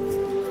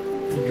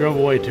 he drove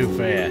away too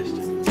fast.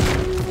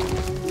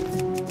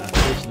 I was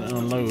fixing to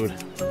unload.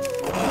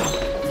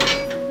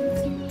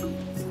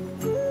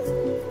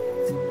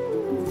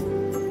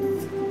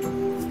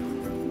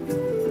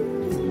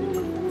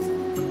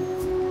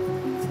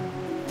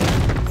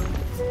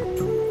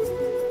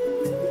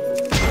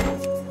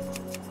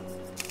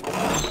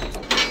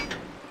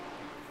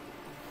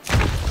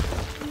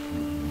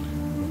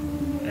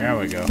 There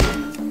we go.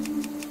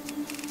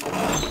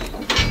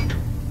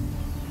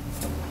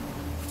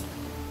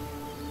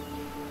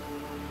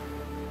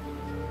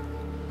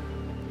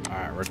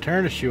 Alright,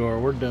 return to shore.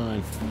 We're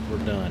done.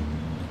 We're done.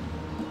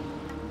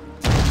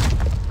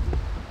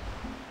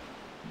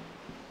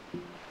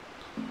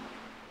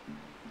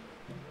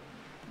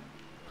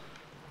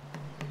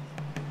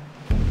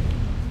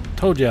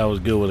 Told you I was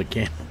good with a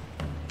cannon.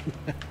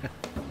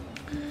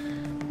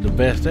 The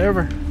best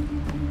ever.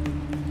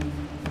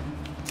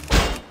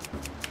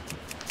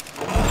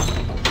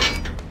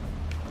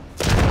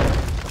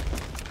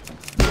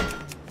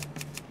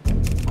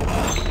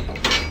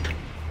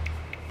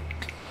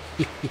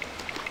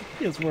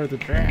 It's worth a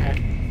try.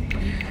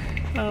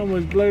 I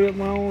almost blew up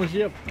my own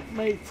ship,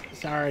 mates.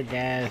 Sorry,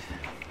 guys.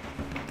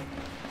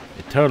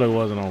 It totally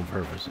wasn't on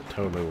purpose. It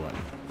totally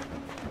wasn't.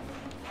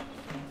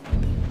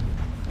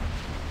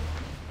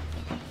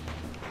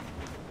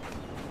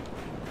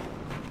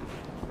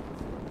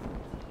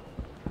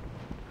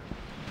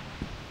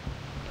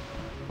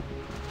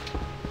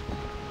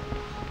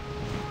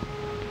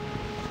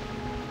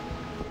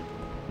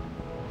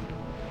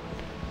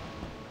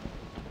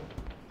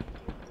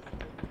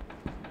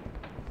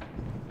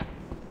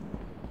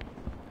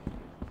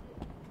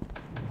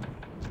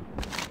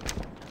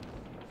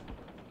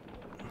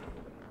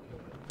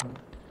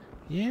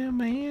 Yeah,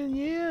 man,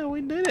 yeah,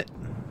 we did it.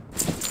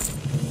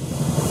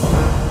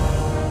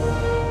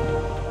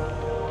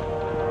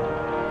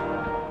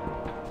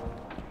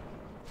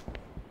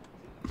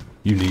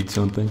 You need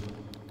something?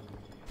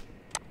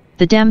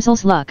 The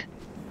damsel's luck.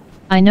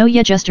 I know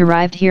ye just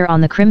arrived here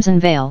on the Crimson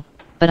Vale,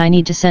 but I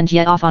need to send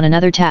ye off on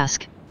another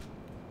task.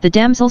 The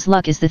damsel's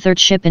luck is the third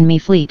ship in me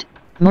fleet,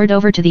 moored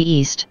over to the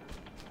east.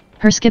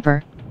 Her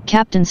skipper,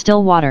 Captain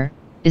Stillwater,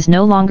 is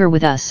no longer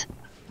with us.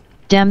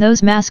 Damn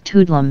those masked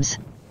hoodlums.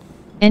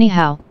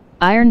 Anyhow,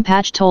 Iron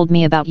Patch told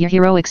me about your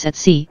heroics at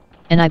sea,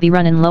 and I be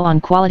running low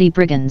on quality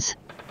brigands.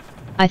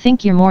 I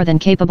think you're more than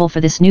capable for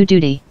this new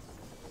duty.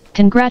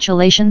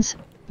 Congratulations,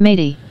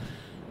 matey.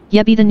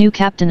 Ye be the new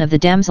captain of the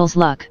Damsel's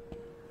Luck.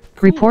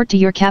 Report to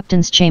your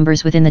captain's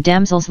chambers within the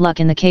Damsel's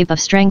Luck in the Cape of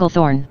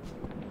Stranglethorn.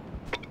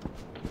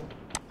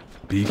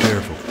 Be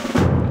careful.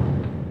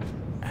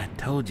 I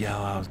told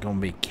y'all I was gonna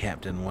be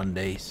captain one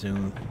day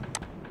soon.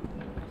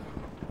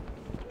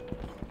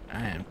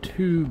 I am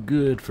too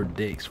good for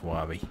Dick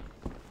Swabby.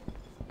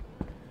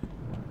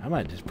 I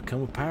might just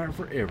become a pirate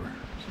forever,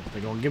 since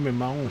they're gonna give me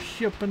my own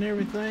ship and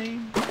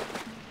everything.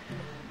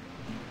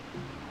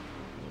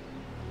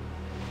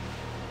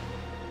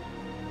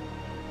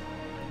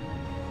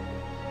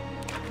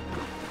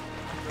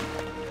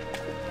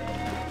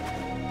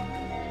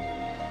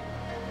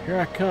 Here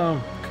I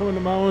come, coming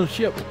to my own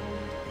ship.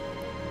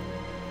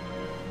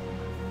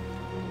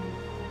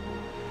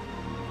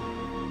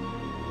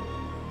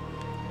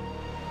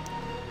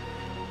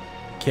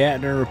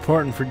 Captain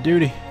reporting for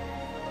duty.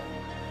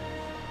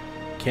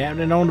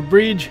 Captain on the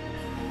bridge.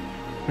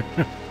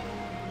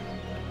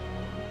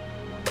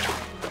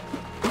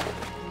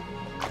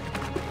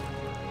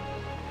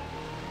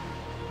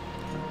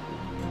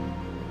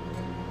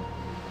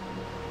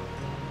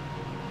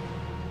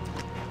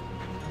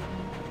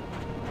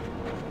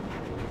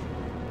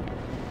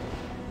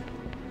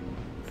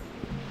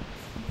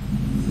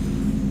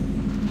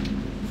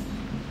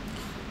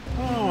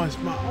 Oh, it's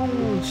my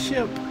own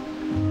ship.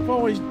 I've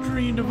always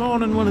dreamed of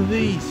owning one of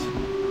these.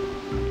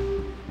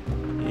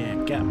 Yeah,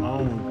 got my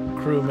own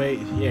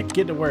crewmates. Yeah,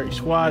 get to work,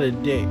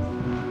 swatted Dick.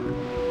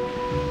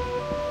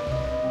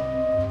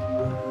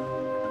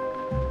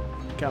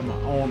 Got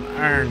my own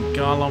iron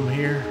golem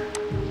here.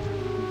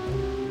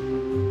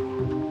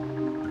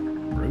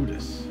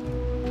 Brutus.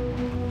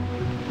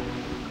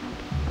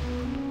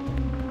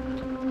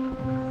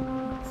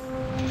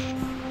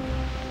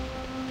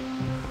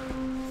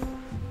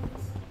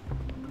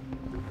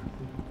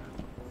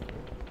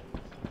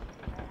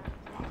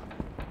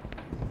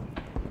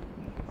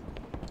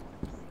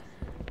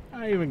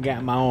 I even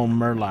got my own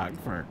Murloc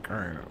for a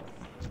crew.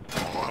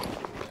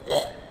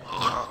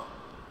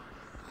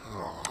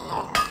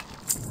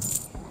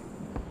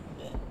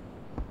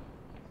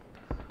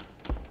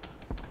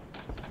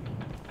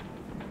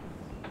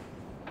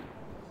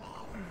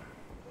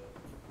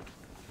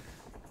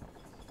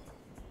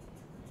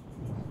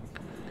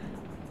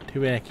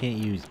 Too bad I can't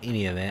use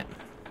any of that.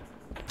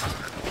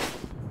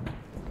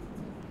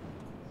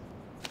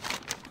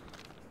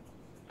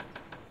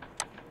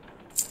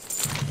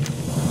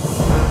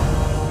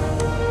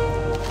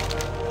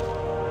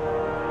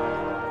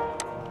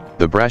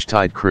 The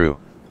Brashtide Crew.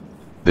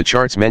 The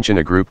charts mention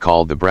a group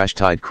called the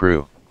Brashtide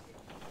Crew.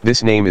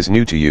 This name is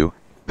new to you,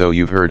 though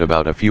you've heard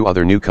about a few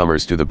other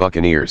newcomers to the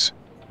Buccaneers.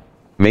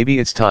 Maybe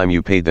it's time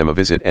you paid them a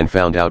visit and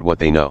found out what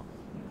they know.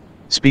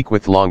 Speak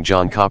with Long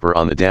John Copper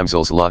on the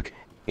Damsel's Luck,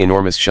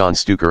 Enormous Sean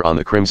Stuker on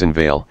the Crimson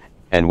Vale,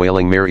 and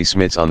Wailing Mary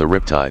Smits on the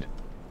Riptide.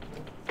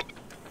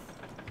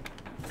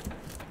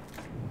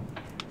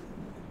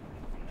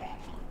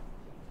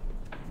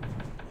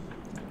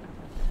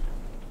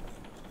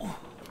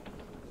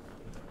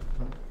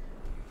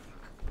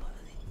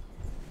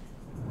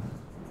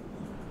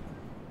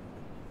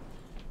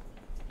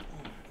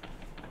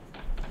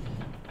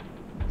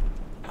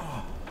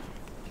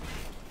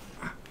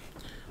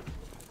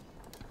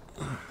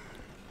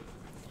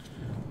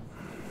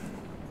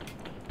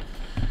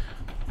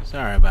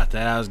 Sorry about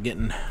that. I was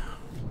getting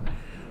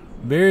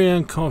very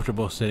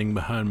uncomfortable sitting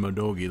behind my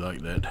doggy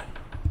like that.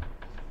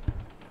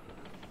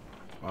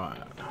 Alright.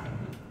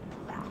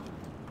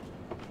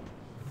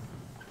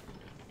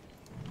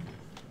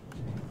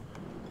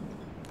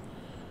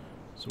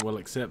 So we'll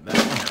accept that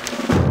one.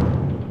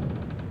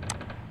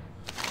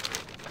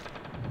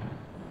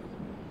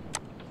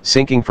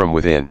 Sinking from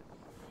within.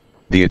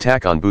 The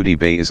attack on Booty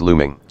Bay is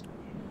looming.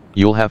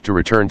 You'll have to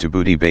return to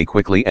Booty Bay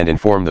quickly and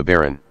inform the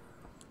Baron.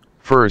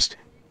 First,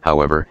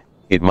 however,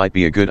 it might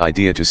be a good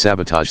idea to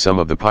sabotage some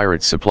of the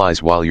pirates'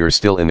 supplies while you're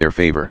still in their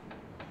favor.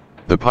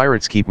 The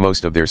pirates keep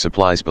most of their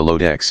supplies below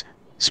decks,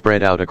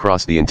 spread out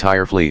across the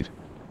entire fleet.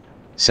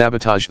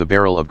 Sabotage the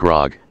barrel of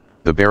grog,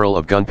 the barrel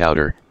of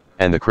gunpowder,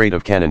 and the crate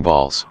of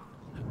cannonballs.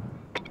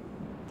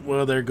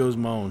 Well, there goes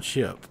my own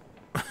ship.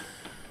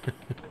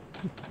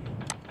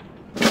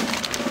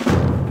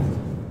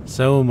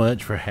 So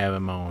much for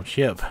having my own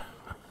ship.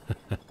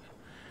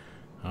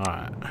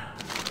 Alright.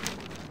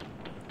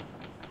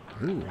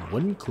 Ooh,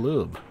 wooden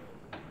club.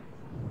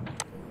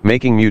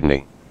 Making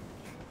mutiny.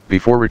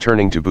 Before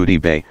returning to Booty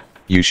Bay,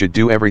 you should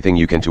do everything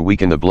you can to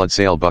weaken the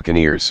Bloodsail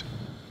Buccaneers.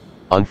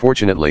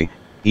 Unfortunately,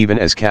 even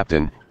as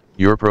captain,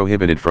 you're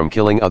prohibited from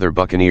killing other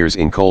Buccaneers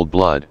in cold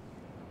blood.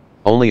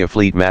 Only a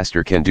fleet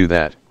master can do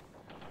that.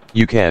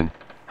 You can,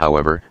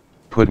 however,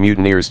 put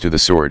mutineers to the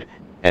sword,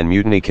 and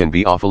mutiny can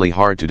be awfully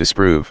hard to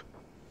disprove.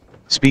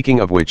 Speaking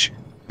of which,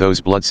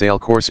 those Bloodsail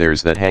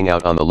corsairs that hang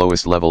out on the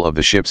lowest level of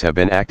the ships have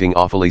been acting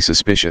awfully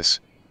suspicious.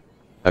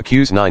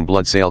 Accuse 9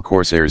 Bloodsail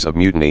corsairs of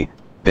mutiny,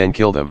 then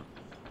kill them.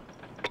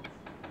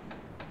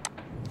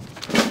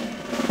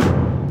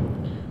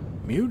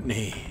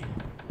 Mutiny.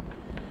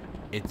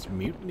 It's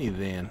mutiny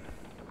then.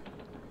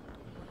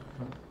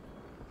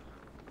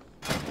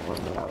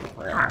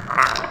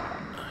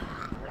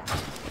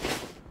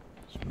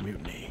 It's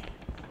mutiny.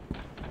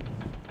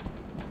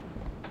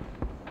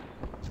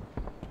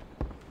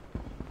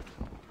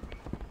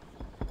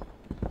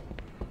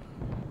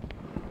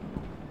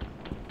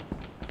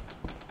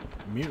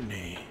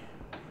 Mutiny.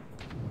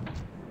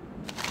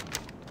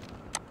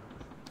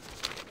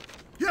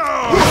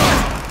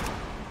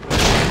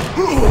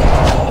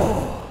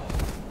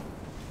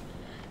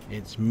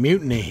 It's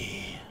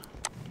mutiny.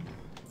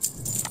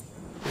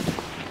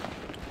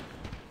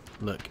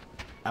 Look,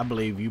 I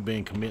believe you've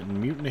been committing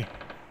mutiny.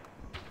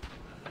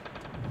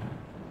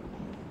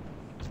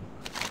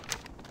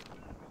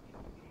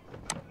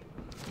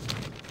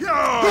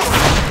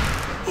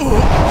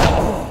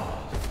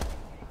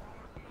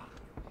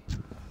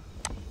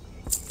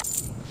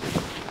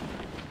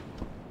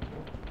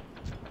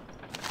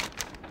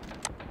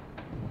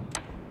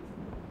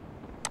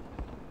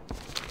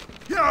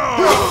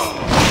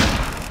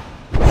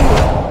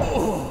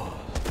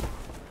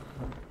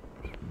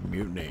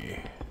 Mutiny.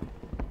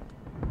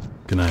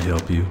 Can I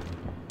help you?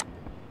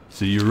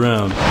 See you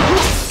around.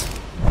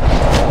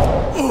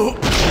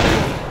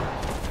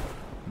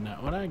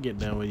 Now, when I get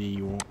done with you,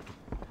 you won't.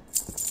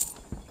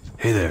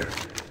 Hey there.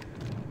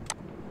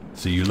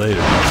 See you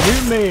later.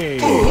 Mutiny!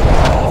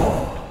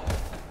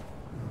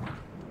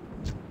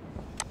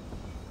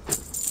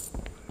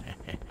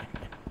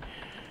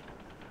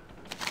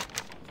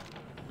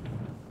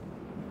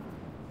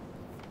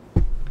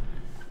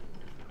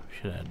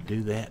 Should I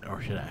do that,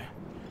 or should I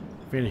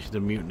finish the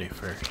mutiny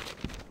first?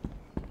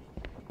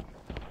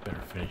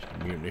 Better finish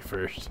the mutiny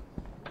first.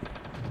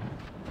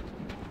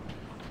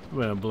 I'm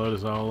gonna blow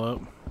this all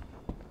up.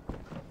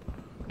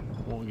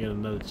 Won't get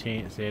another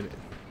chance at it.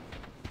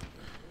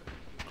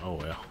 Oh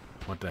well,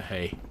 what the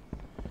hey.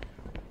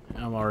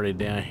 I'm already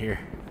down here.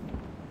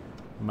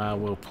 Might as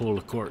well pull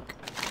the cork.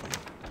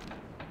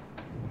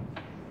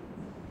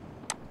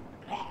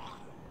 Alright.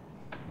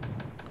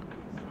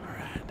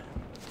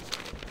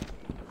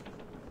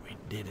 We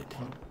did it.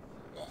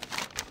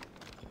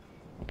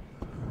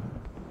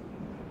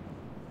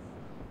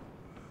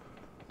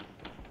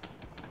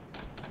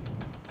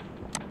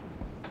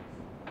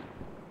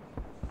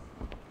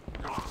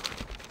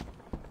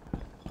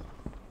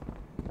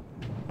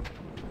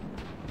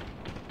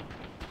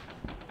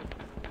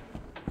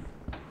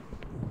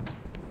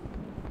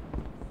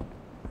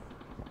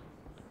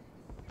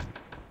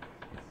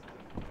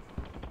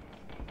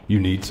 You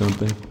need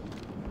something?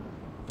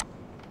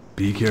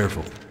 Be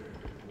careful.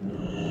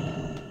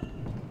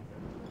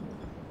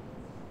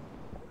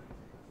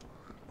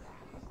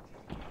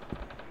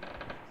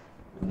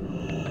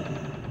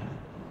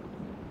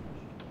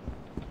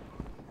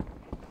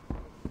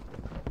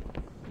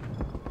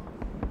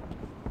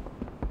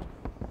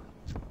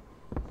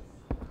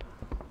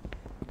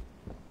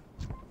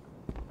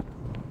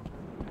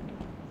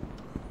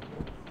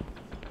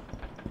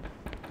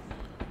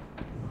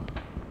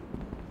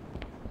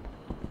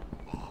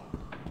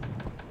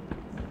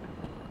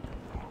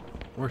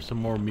 Where's some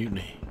more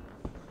mutiny?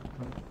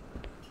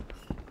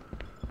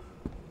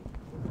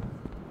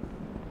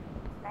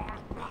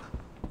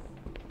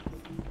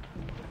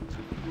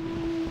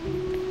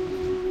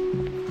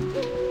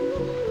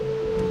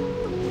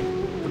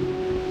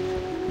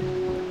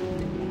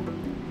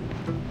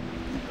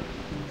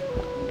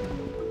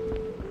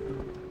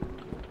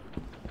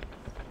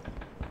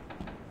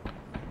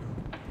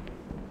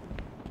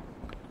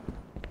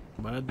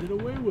 But I did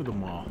away with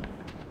them all.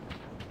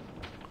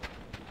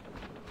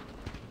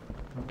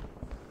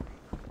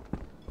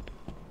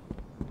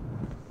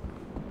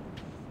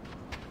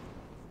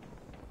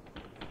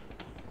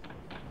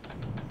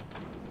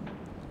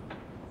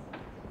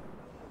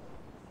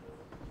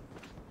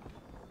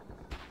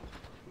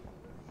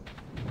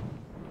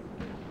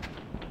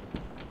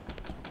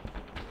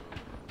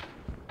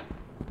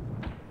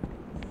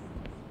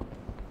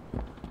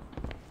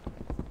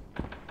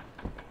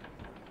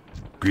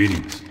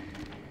 Greetings.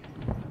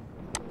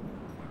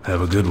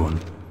 Have a good one.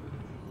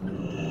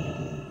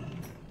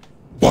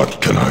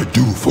 What can I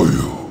do for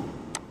you?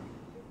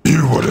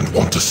 You wouldn't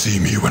want to see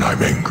me when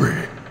I'm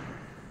angry.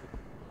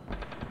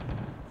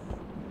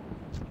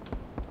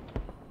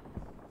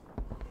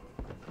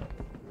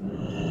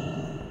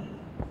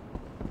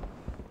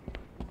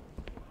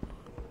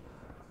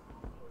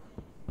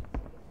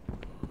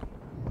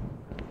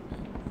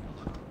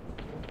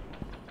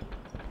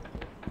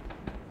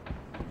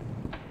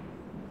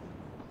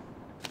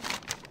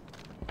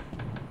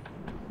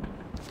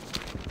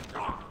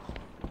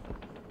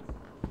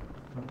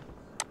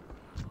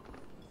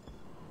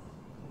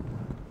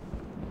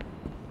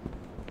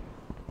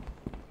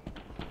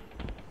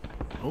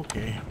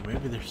 Okay,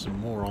 maybe there's some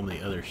more on the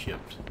other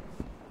ships.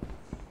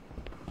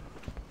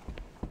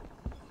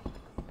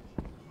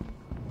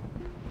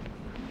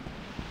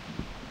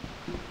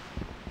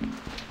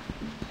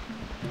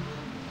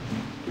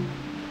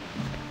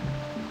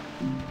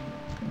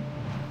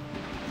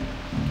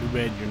 Too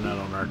bad you're not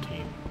on our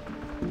team.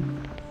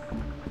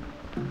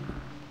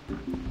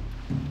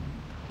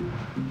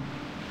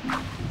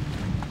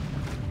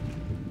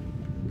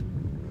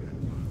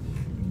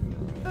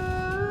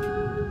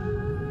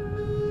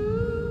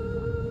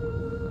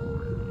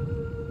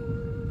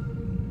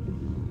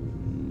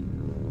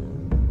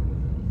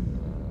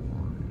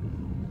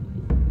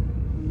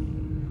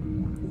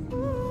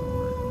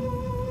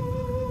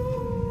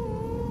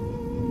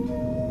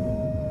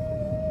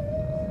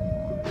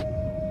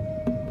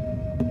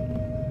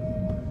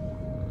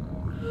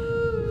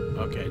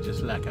 Okay,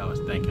 just like I was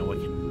thinking, we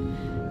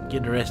can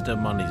get the rest of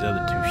them on these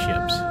other two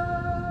ships.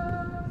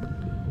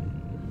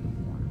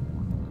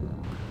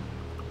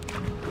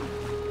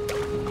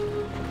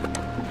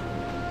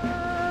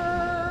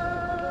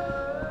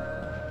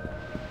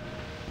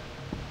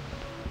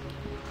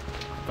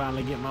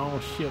 Finally get my own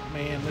ship,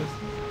 man. This is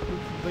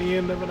the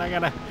end of it. I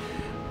gotta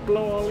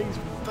blow all these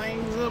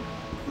things up.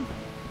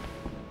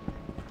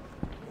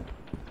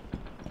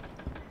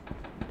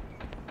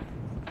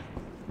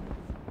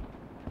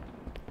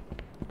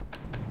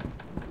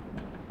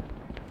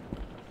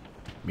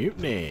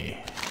 Mutiny.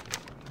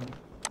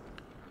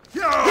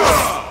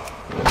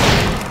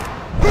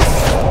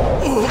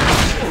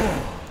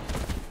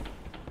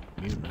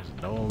 Mutiny is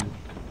a dog.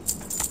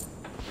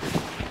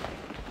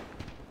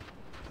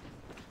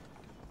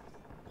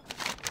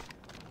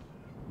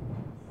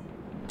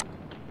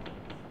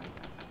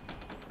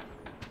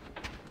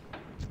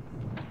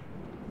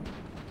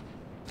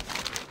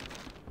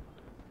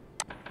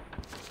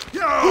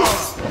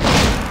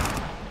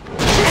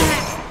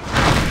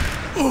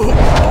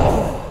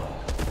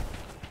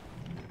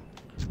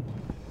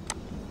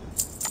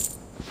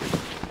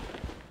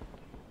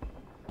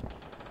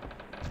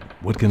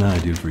 What can I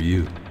do for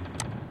you?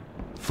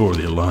 For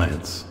the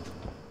Alliance.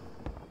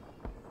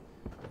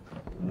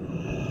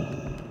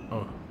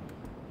 Oh,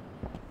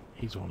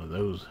 he's one of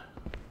those.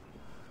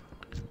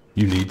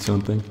 You need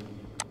something?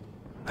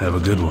 Have a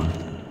good one.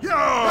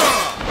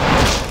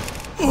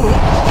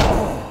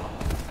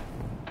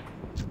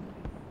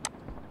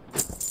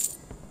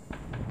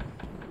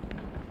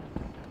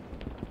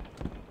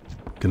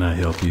 Can I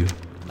help you?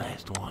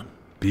 Last one.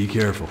 Be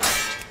careful.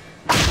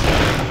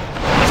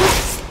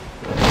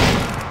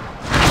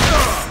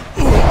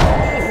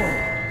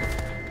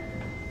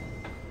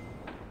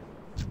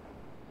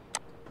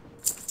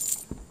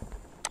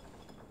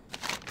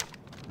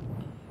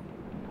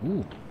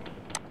 Ooh.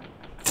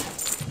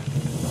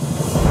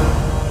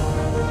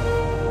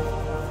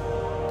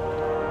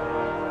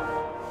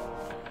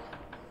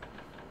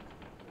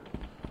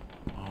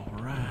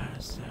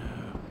 Alright, so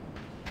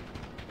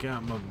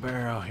got my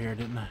barrel here,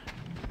 didn't I?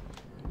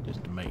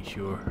 Just to make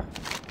sure.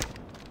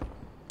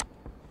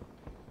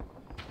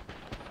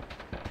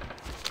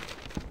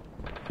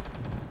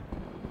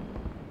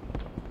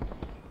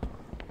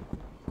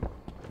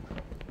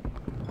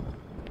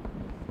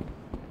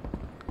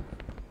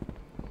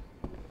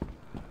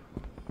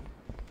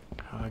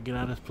 How do I get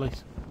out of this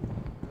place?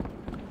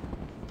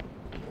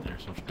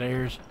 There's some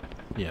stairs.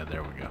 Yeah,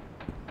 there we go.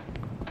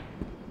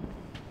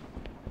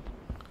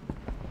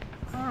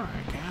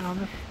 Alright, Cal,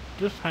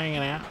 just hanging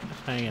out.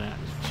 Just hanging out.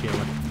 Just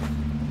chilling.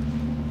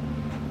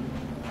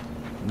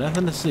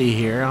 Nothing to see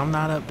here. I'm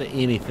not up to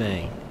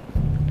anything.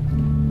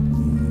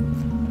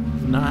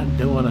 Not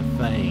doing a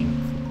thing.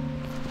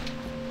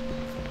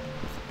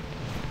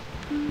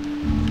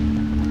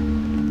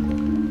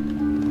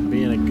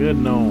 Being a good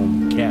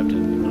gnome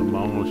captain of my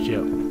own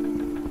ship.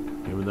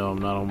 Even though I'm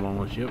not on my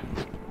own ship.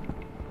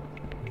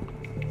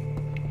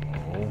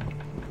 Oh.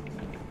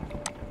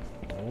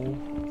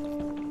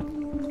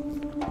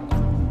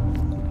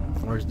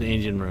 Where's the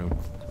engine room?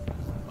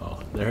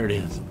 Oh, there it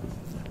is.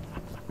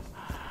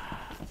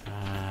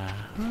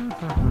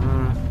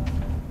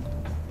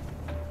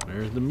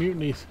 There's the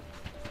mutinies.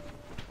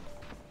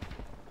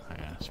 I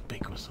gotta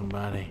speak with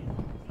somebody.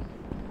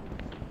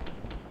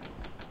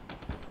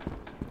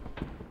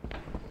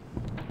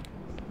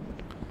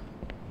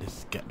 This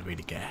has got to be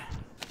the guy.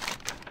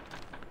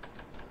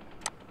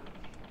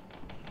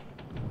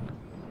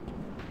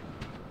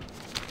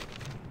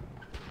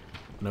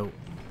 Nope,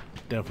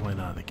 definitely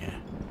not the guy.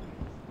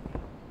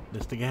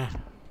 This the guy?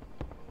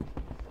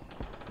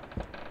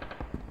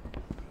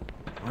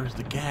 Where's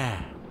the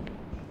guy?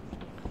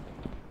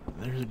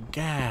 There's a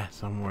guy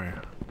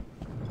somewhere.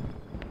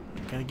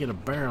 Gotta get a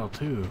barrel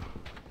too.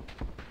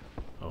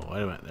 Oh,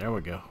 wait a minute. There we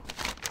go.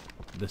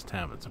 This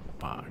time it's a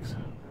box.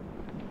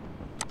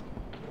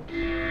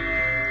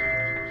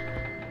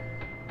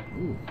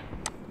 Ooh,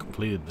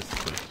 completed this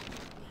quest.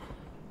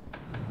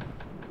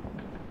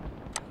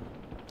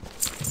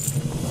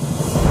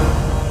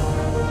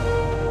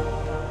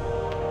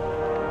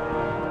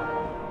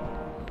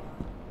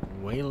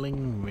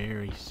 Wailing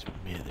Mary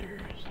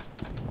Smithers.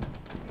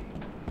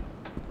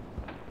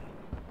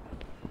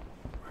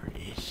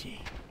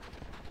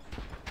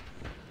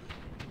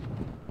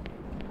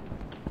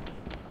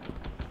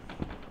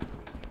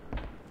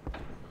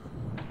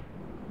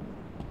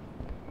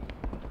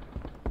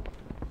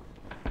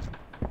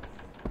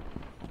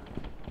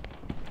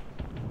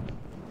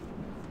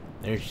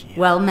 There she is.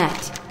 Well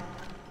met.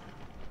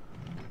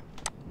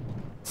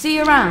 See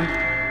you around.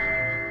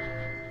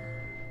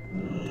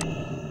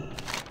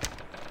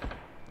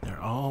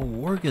 They're all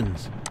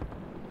organs.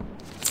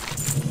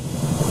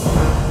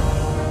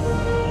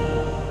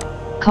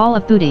 Call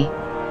of Booty.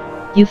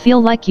 You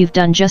feel like you've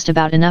done just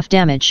about enough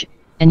damage,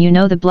 and you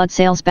know the Blood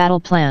Sales battle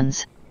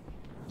plans.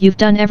 You've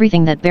done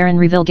everything that Baron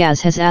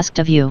Revilgaz has asked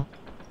of you.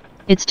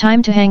 It's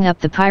time to hang up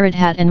the pirate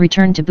hat and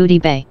return to Booty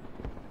Bay.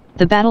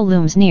 The battle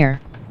looms near.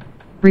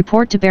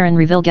 Report to Baron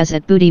Revilgaz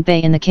at Booty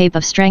Bay in the Cape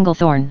of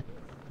Stranglethorn.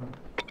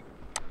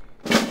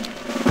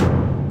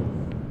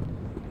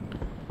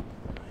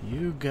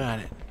 You got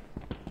it.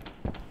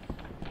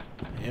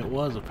 It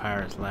was a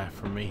pirate's life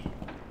for me.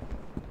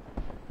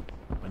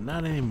 But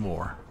not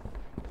anymore.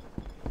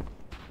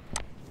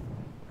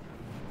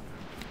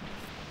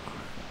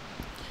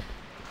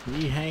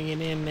 You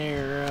hanging in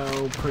there,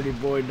 oh pretty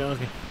boy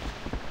Duncan.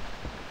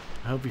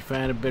 I hope you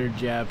find a better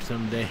job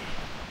someday.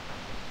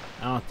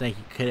 I don't think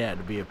you cut out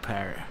to be a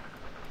pirate.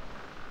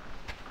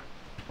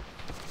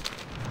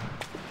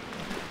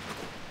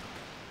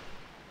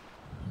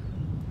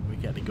 We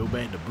got to go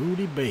back to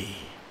Booty Bay.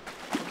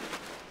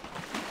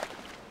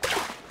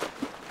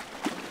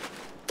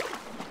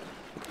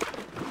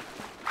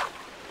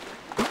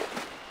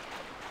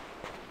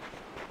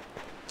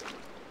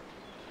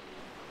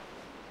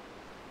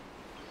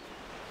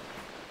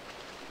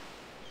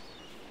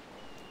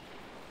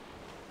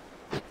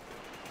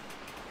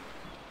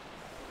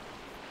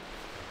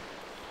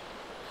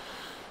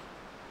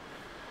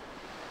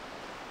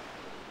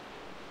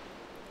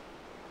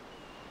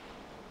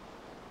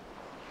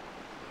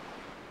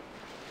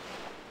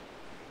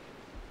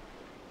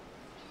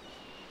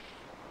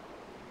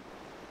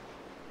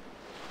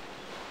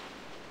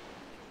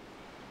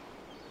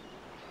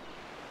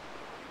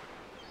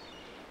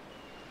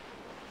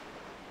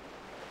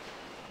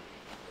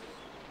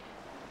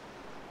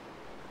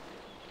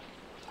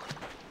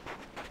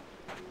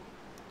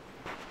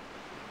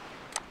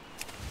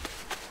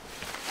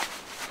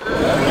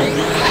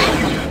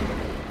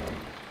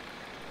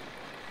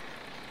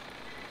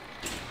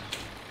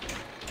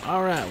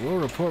 Alright, we'll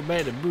report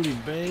back to Booty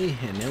Bay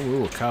and then we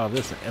will call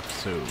this an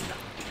episode.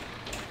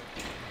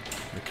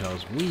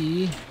 Because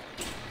we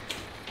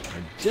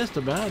are just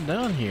about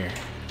done here.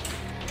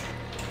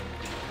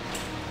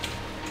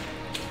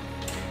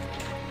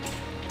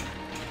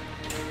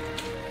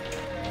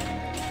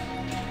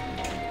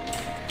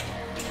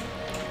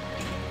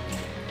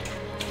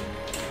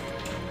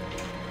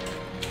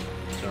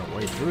 It's our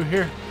way through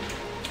here.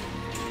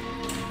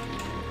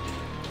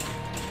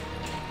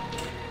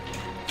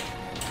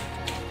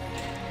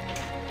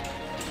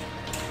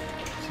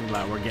 Seems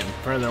like we're getting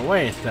further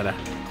away instead of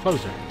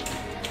closer.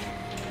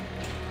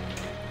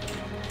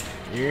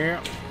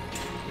 Yeah.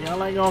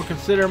 Y'all ain't gonna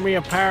consider me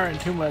a pirate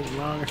too much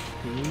longer.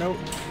 Nope.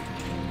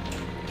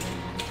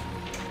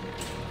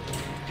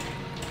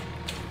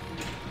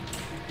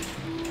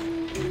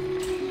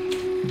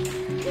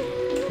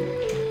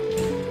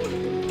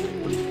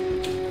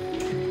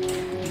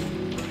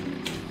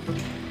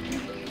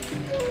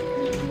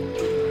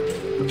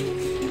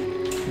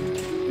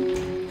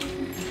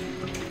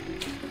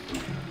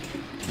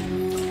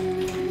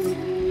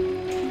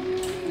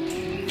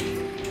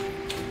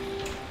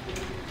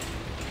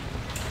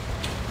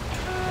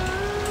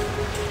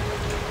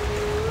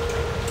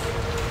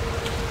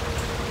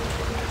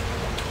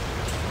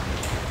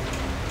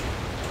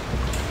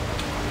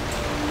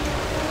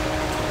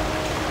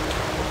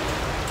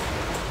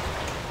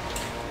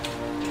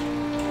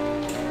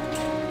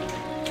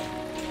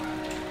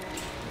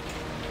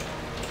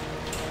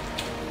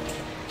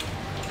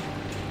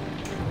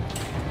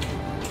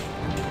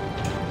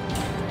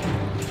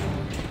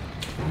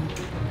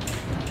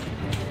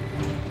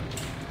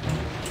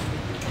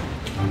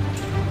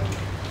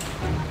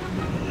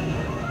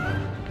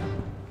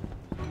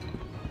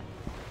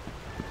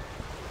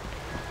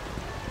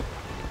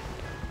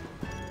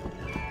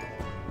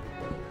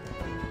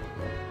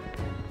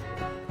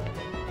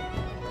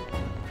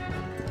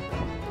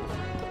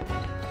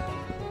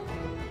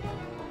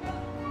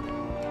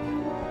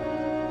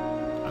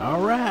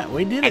 Alright,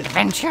 we did it.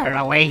 Adventure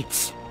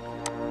awaits.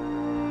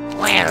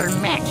 Well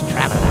met,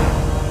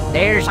 traveler.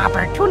 There's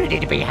opportunity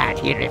to be had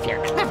here if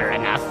you're clever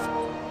enough.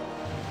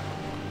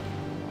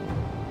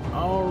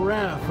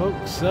 Alright,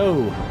 folks,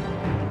 so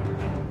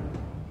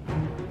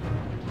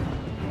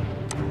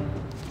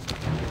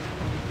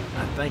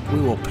I think we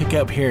will pick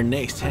up here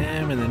next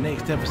time in the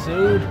next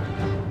episode,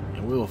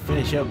 and we will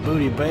finish up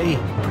Booty Bay,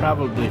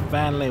 probably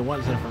finally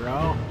once and for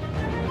all.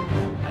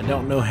 I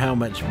don't know how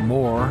much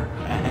more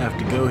I have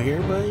to go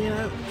here, but you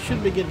know,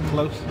 should be getting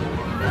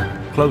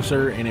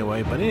closer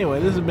anyway. But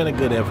anyway, this has been a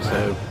good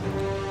episode.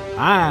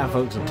 Alright,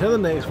 folks, until the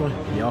next one,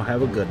 y'all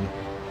have a good one.